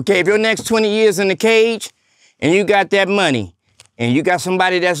 Okay, if your next 20 years in the cage and you got that money and you got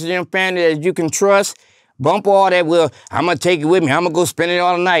somebody that's in your family that you can trust, bump all that, well, I'm going to take it with me. I'm going to go spend it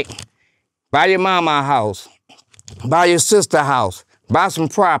all night. Buy your mama a house. Buy your sister a house. Buy some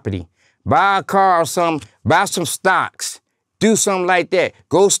property. Buy a car or something. Buy some stocks. Do something like that.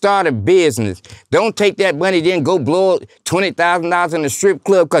 Go start a business. Don't take that money, then go blow $20,000 in the strip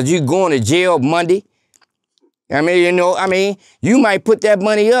club because you going to jail Monday. I mean, you know, you might put that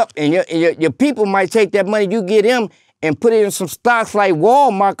money up and your people might take that money you get them and put it in some stocks like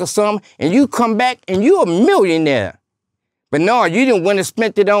Walmart or something, and you come back and you a millionaire. But no, you didn't want to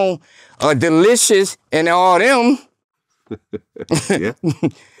spend it on Delicious and all them. Yeah.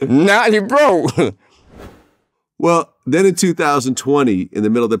 Now you broke. Well, then in 2020, in the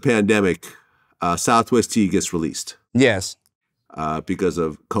middle of the pandemic, Southwest T gets released. Yes. Because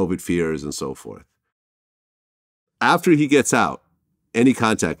of COVID fears and so forth. After he gets out, any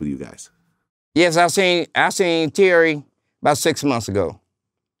contact with you guys? Yes, I seen Terry about 6 months ago.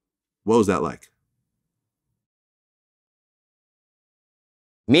 What was that like?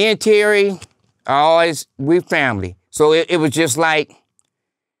 Me and Terry we family. So it was just like,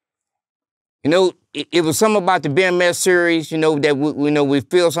 you know, it was something about the BMF series, you know, that we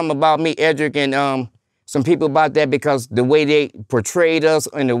feel something about me, Edric, and some people about that, because the way they portrayed us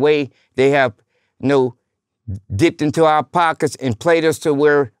and the way they have, you know, dipped into our pockets and played us to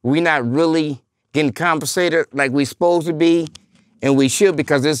where we're not really getting compensated like we're supposed to be, and we should,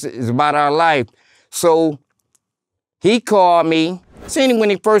 because this is about our life. So he called me, seen him when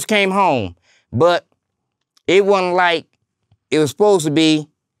he first came home, but it wasn't like it was supposed to be.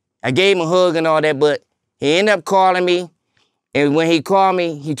 I gave him a hug and all that, but he ended up calling me, and when he called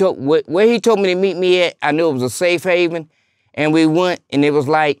me, where he told me to meet me at, I knew it was a safe haven, and we went, and it was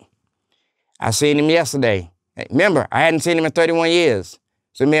like, I seen him yesterday. Remember, I hadn't seen him in 31 years.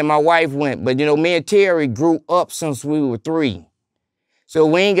 So me and my wife went, but you know, me and Terry grew up since we were 3. So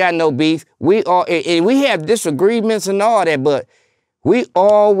we ain't got no beef. We have disagreements and all that, but we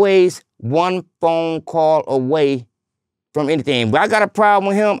always one phone call away from anything. But I got a problem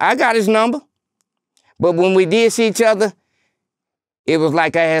with him. I got his number. But when we did see each other, it was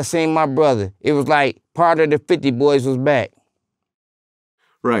like I had seen my brother. It was like part of the 50 Boys was back.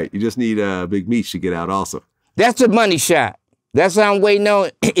 Right. You just need Big Meech to get out also. That's a money shot. That's what I'm waiting on.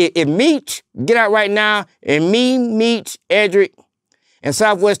 If Meech get out right now, and me, Meech, Edric, and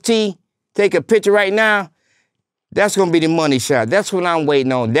Southwest T take a picture right now, that's going to be the money shot. That's what I'm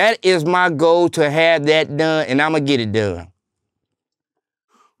waiting on. That is my goal, to have that done, and I'm going to get it done.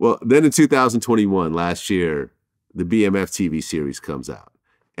 Well, then in 2021, last year, the BMF TV series comes out.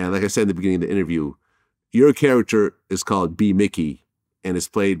 And like I said in the beginning of the interview, your character is called B-Mickie and is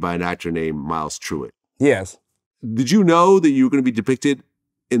played by an actor named Miles Truitt. Yes. Did you know that you were going to be depicted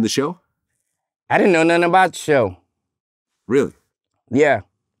in the show? I didn't know nothing about the show. Really? Yeah.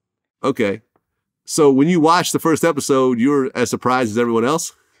 Okay. So when you watched the first episode, you were as surprised as everyone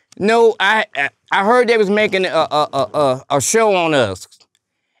else? No, I heard they was making a show on us.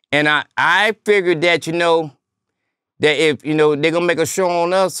 And I figured that, you know, that if, you know, they're going to make a show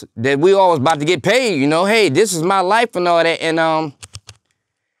on us, that we always about to get paid, you know. Hey, this is my life and all that. And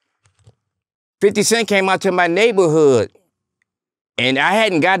 50 Cent came out to my neighborhood, and I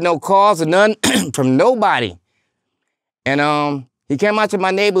hadn't got no calls or none from nobody. And he came out to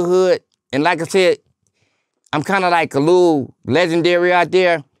my neighborhood, and like I said, I'm kind of like a little legendary out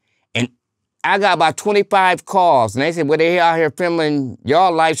there. And I got about 25 calls, and they said, well, they out here filming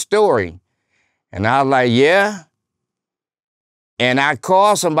y'all life story. And I was like, yeah. And I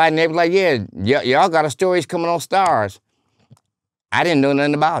called somebody, and they were like, yeah, y'all got a story coming on Stars. I didn't know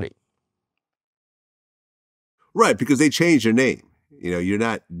nothing about it. Right, because they changed your name. You know, you're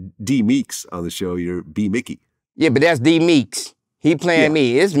not D Meeks on the show, you're B-Mickie. Yeah, but that's D Meeks. He playing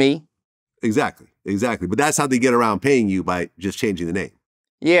me. It's me. Exactly, exactly. But that's how they get around paying you, by just changing the name.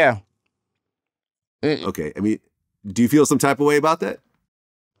 Yeah. Okay, I mean, do you feel some type of way about that?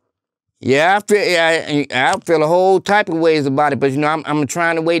 Yeah, I feel a whole type of ways about it, but, you know, I'm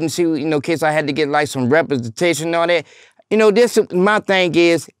trying to wait and see, you know, in case I had to get, like, some representation and all that. You know, my thing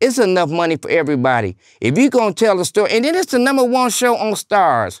is, it's enough money for everybody. If you're going to tell a story, and then it's the #1 show on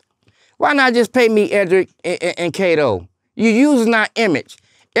Stars, why not just pay me, Edric and Kato? You're using our image.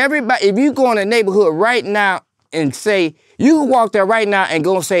 Everybody, if you go in the neighborhood right now and say, you can walk there right now and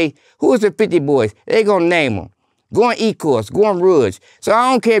go and say, who is the 50 Boys? They're going to name them. Go on E-Course, go on Rouge. So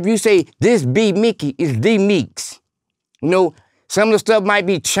I don't care if you say this B-Mickie is D Meeks. You know, some of the stuff might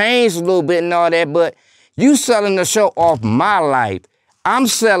be changed a little bit and all that, but you selling the show off my life. I'm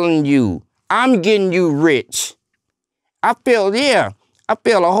selling you. I'm getting you rich. I feel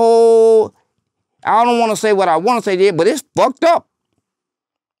a whole, I don't want to say what I want to say there, but it's fucked up.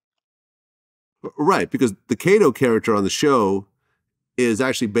 Right, because the Kato character on the show is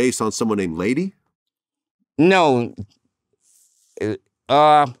actually based on someone named Lady? No.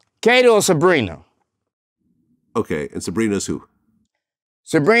 Kato is Sabrina. Okay, and Sabrina's who?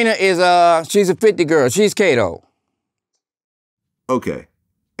 Sabrina is, she's a 50 girl. She's Kato. Okay.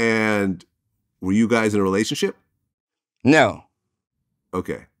 And were you guys in a relationship? No.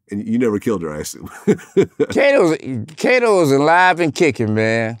 Okay. And you never killed her, I assume. Kato is alive and kicking,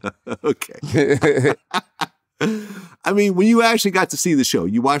 man. Okay. I mean, when you actually got to see the show,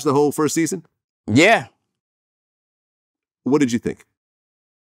 you watched the whole first season? Yeah. What did you think?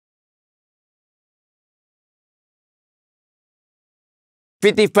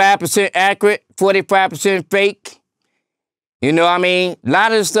 %55% accurate, 45% fake. You know what I mean? A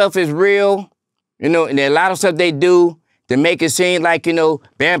lot of the stuff is real. You know, and a lot of stuff they do to make it seem like, you know,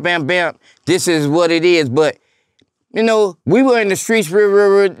 bam, bam, bam, this is what it is. But, you know, we were in the streets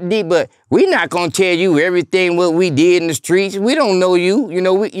real deep, but we not gonna tell you everything what we did in the streets. We don't know you. You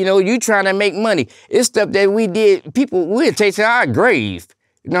know, you trying to make money. It's stuff that we did, people, we'll take to our grave.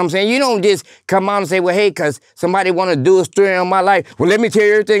 You know what I'm saying? You don't just come out and say, well, hey, because somebody want to do a story on my life. Well, let me tell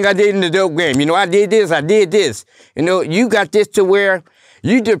you everything I did in the dope game. You know, I did this, I did this. You know, you got this to where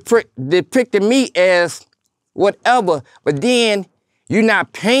you depicted me as whatever. But then you're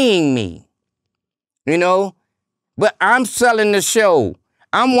not paying me, you know? But I'm selling the show.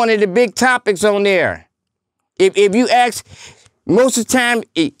 I'm one of the big topics on there. If you ask, most of the time,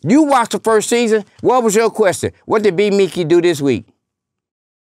 you watched the first season, what was your question? What did B-Mickie do this week?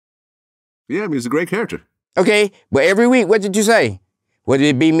 Yeah, I mean, he's a great character. Okay, but every week, what did you say? What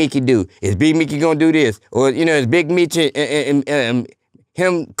did B-Mickie do? Is B-Mickie gonna do this? Or, you know, is Big Meech and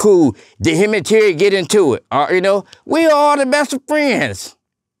him cool? Did him and Terry get into it? Or, you know, we are all the best of friends.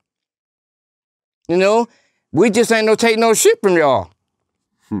 You know, we just ain't take no shit from y'all.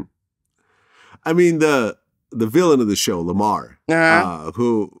 I mean, the villain of the show, Lamar,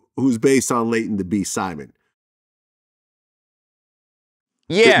 who's based on Leighton the B. Simon.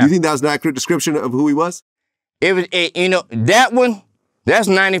 Yeah. Do you think that was an accurate description of who he was? It was, you know, that one, that's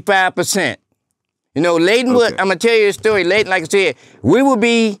 95%. You know, Leighton would, I'm going to tell you a story. Leighton, like I said, we would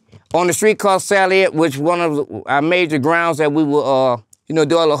be on the street called Saliet, which one of our major grounds that we would, you know,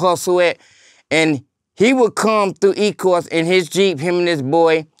 do all the hustle at. And he would come through E-Course in his Jeep, him and his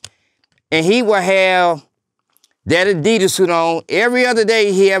boy, and he would have that Adidas suit on. Every other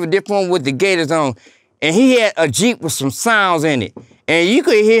day, he have a different one with the Gators on. And he had a Jeep with some sounds in it. And you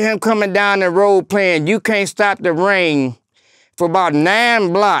could hear him coming down the road playing You Can't Stop the Rain for about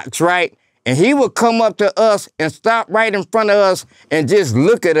 9 blocks, right? And he would come up to us and stop right in front of us and just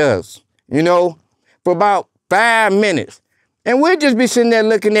look at us, you know, for about 5 minutes. And we'd just be sitting there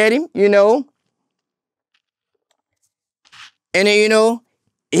looking at him, you know. And then, you know,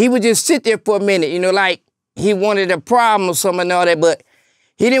 he would just sit there for a minute, you know, like he wanted a problem or something and all that, but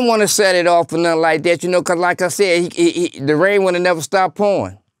he didn't want to set it off or nothing like that, you know, because like I said, the rain would have never stopped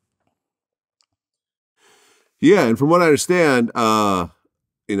pouring. Yeah, and from what I understand,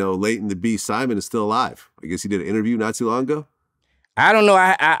 you know, Leighton the B. Simon is still alive. I guess he did an interview not too long ago. I don't know.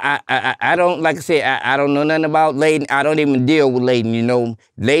 I don't, like I said, I don't know nothing about Leighton. I don't even deal with Leighton, you know.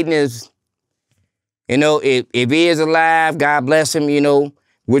 Leighton is, you know, if he is alive, God bless him, you know,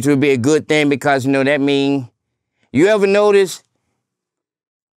 which would be a good thing because, you know, that means, you ever notice,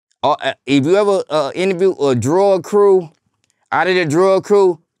 if you ever interview a drug crew, out of the drug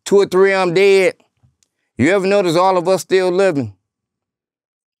crew, 2 or 3 of them dead, you ever notice all of us still living?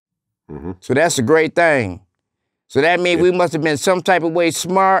 So that's a great thing. So that means we must have been some type of way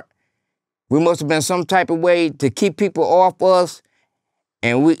smart. We must have been some type of way to keep people off us.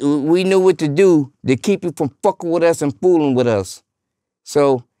 And we knew what to do to keep you from fucking with us and fooling with us.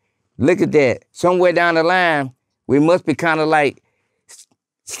 So look at that. Somewhere down the line, we must be kind of like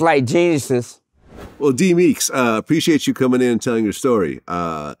slight geniuses. Well, D Meeks, appreciate you coming in and telling your story.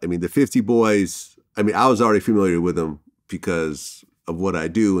 I mean, the 50 Boyz, I mean, I was already familiar with them because of what I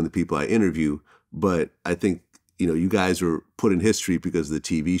do and the people I interview, but I think, you know, you guys were put in history because of the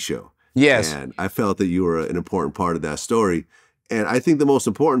TV show. Yes. And I felt that you were an important part of that story. And I think the most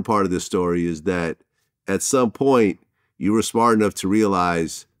important part of this story is that at some point you were smart enough to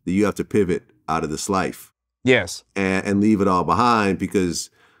realize that you have to pivot out of this life. Yes. And leave it all behind, because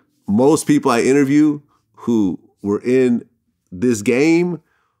most people I interview who were in this game,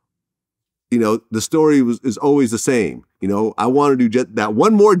 you know, the story is always the same. You know, I want to do just that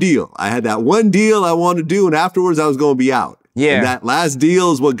one more deal. I had that one deal I wanted to do, and afterwards I was going to be out. Yeah. And that last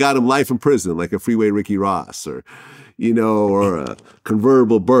deal is what got him life in prison, like a Freeway Ricky Ross or, you know, or a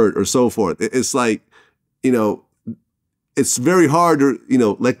Convertible Burt or so forth. It's like, you know, it's very hard to, you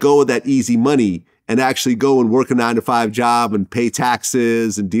know, let go of that easy money and actually go and work a 9-to-5 job and pay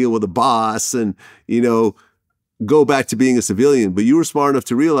taxes and deal with a boss and, you know, go back to being a civilian. But you were smart enough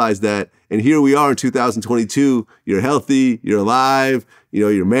to realize that. And here we are in 2022. You're healthy. You're alive. You know,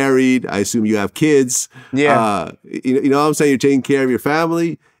 you're married. I assume you have kids. Yeah. You know what I'm saying? You're taking care of your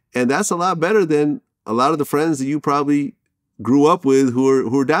family. And that's a lot better than a lot of the friends that you probably grew up with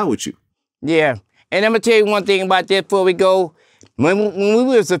who are down with you. Yeah. And I'm going to tell you one thing about that before we go. When we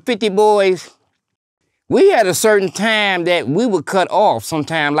was the 50 Boyz, we had a certain time that we would cut off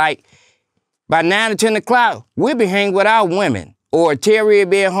sometime. Like by 9 or 10 o'clock, we'd be hanging with our women. Or Terry would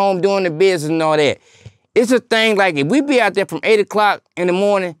be at home doing the business and all that. It's a thing like if we be out there from 8 o'clock in the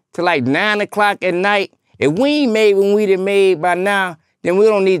morning to like 9 o'clock at night, if we ain't made when we done made by now, then we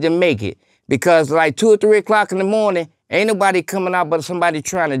don't need to make it. Because like 2 or 3 o'clock in the morning, ain't nobody coming out but somebody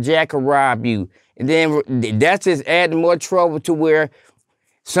trying to jack or rob you. And then that's just adding more trouble to where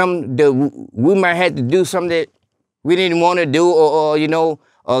we might have to do something that we didn't want to do or you know,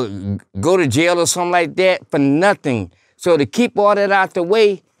 go to jail or something like that for nothing. So to keep all that out the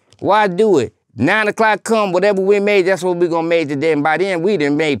way, why do it? 9 o'clock come, whatever we made, that's what we're going to make today. And by then, we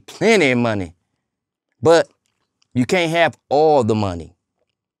done made plenty of money. But you can't have all the money.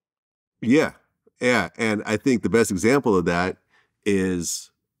 Yeah. Yeah, and I think the best example of that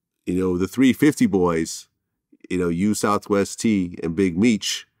is, the 350 boys, you, Southwest T, and Big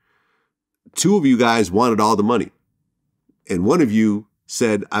Meech. Two of you guys wanted all the money. And one of you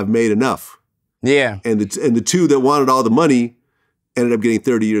said, I've made enough. Yeah. And the two that wanted all the money ended up getting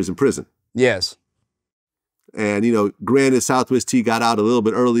 30 years in prison. Yes. And, granted, Southwest T got out a little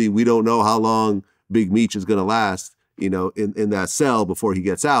bit early. We don't know how long Big Meech is going to last, in that cell before he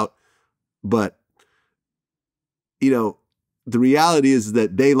gets out. But, the reality is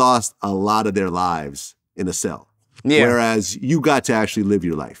that they lost a lot of their lives in a cell. Yeah. Whereas you got to actually live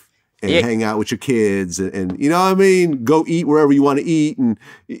your life and hang out with your kids and go eat wherever you want to eat and,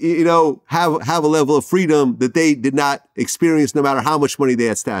 have a level of freedom that they did not experience no matter how much money they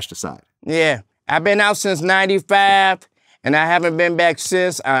had stashed aside. Yeah. I've been out since 95 and I haven't been back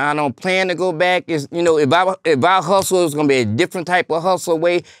since. I don't plan to go back. It's, if I hustle, it's going to be a different type of hustle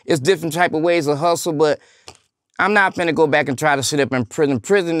way. It's different type of ways of hustle, but I'm not finna go back and try to sit up in prison.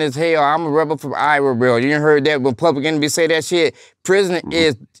 Prison is hell. I'm a rebel from Iowa, bro. You ain't heard that Republican enemy say that shit? Prison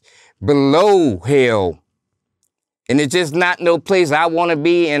is below hell. And it's just not no place I want to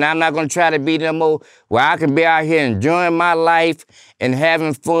be, and I'm not going to try to be no more where I can be out here enjoying my life and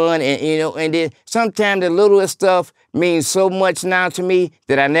having fun. And, and then sometimes the littlest stuff means so much now to me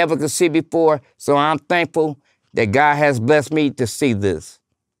that I never could see before. So I'm thankful that God has blessed me to see this.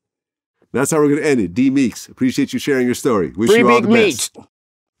 That's how we're going to end it. D Meeks, appreciate you sharing your story. Wish Free you all Big the best. Meech.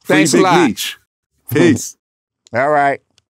 Thanks Free a lot. Meech. Peace. All right.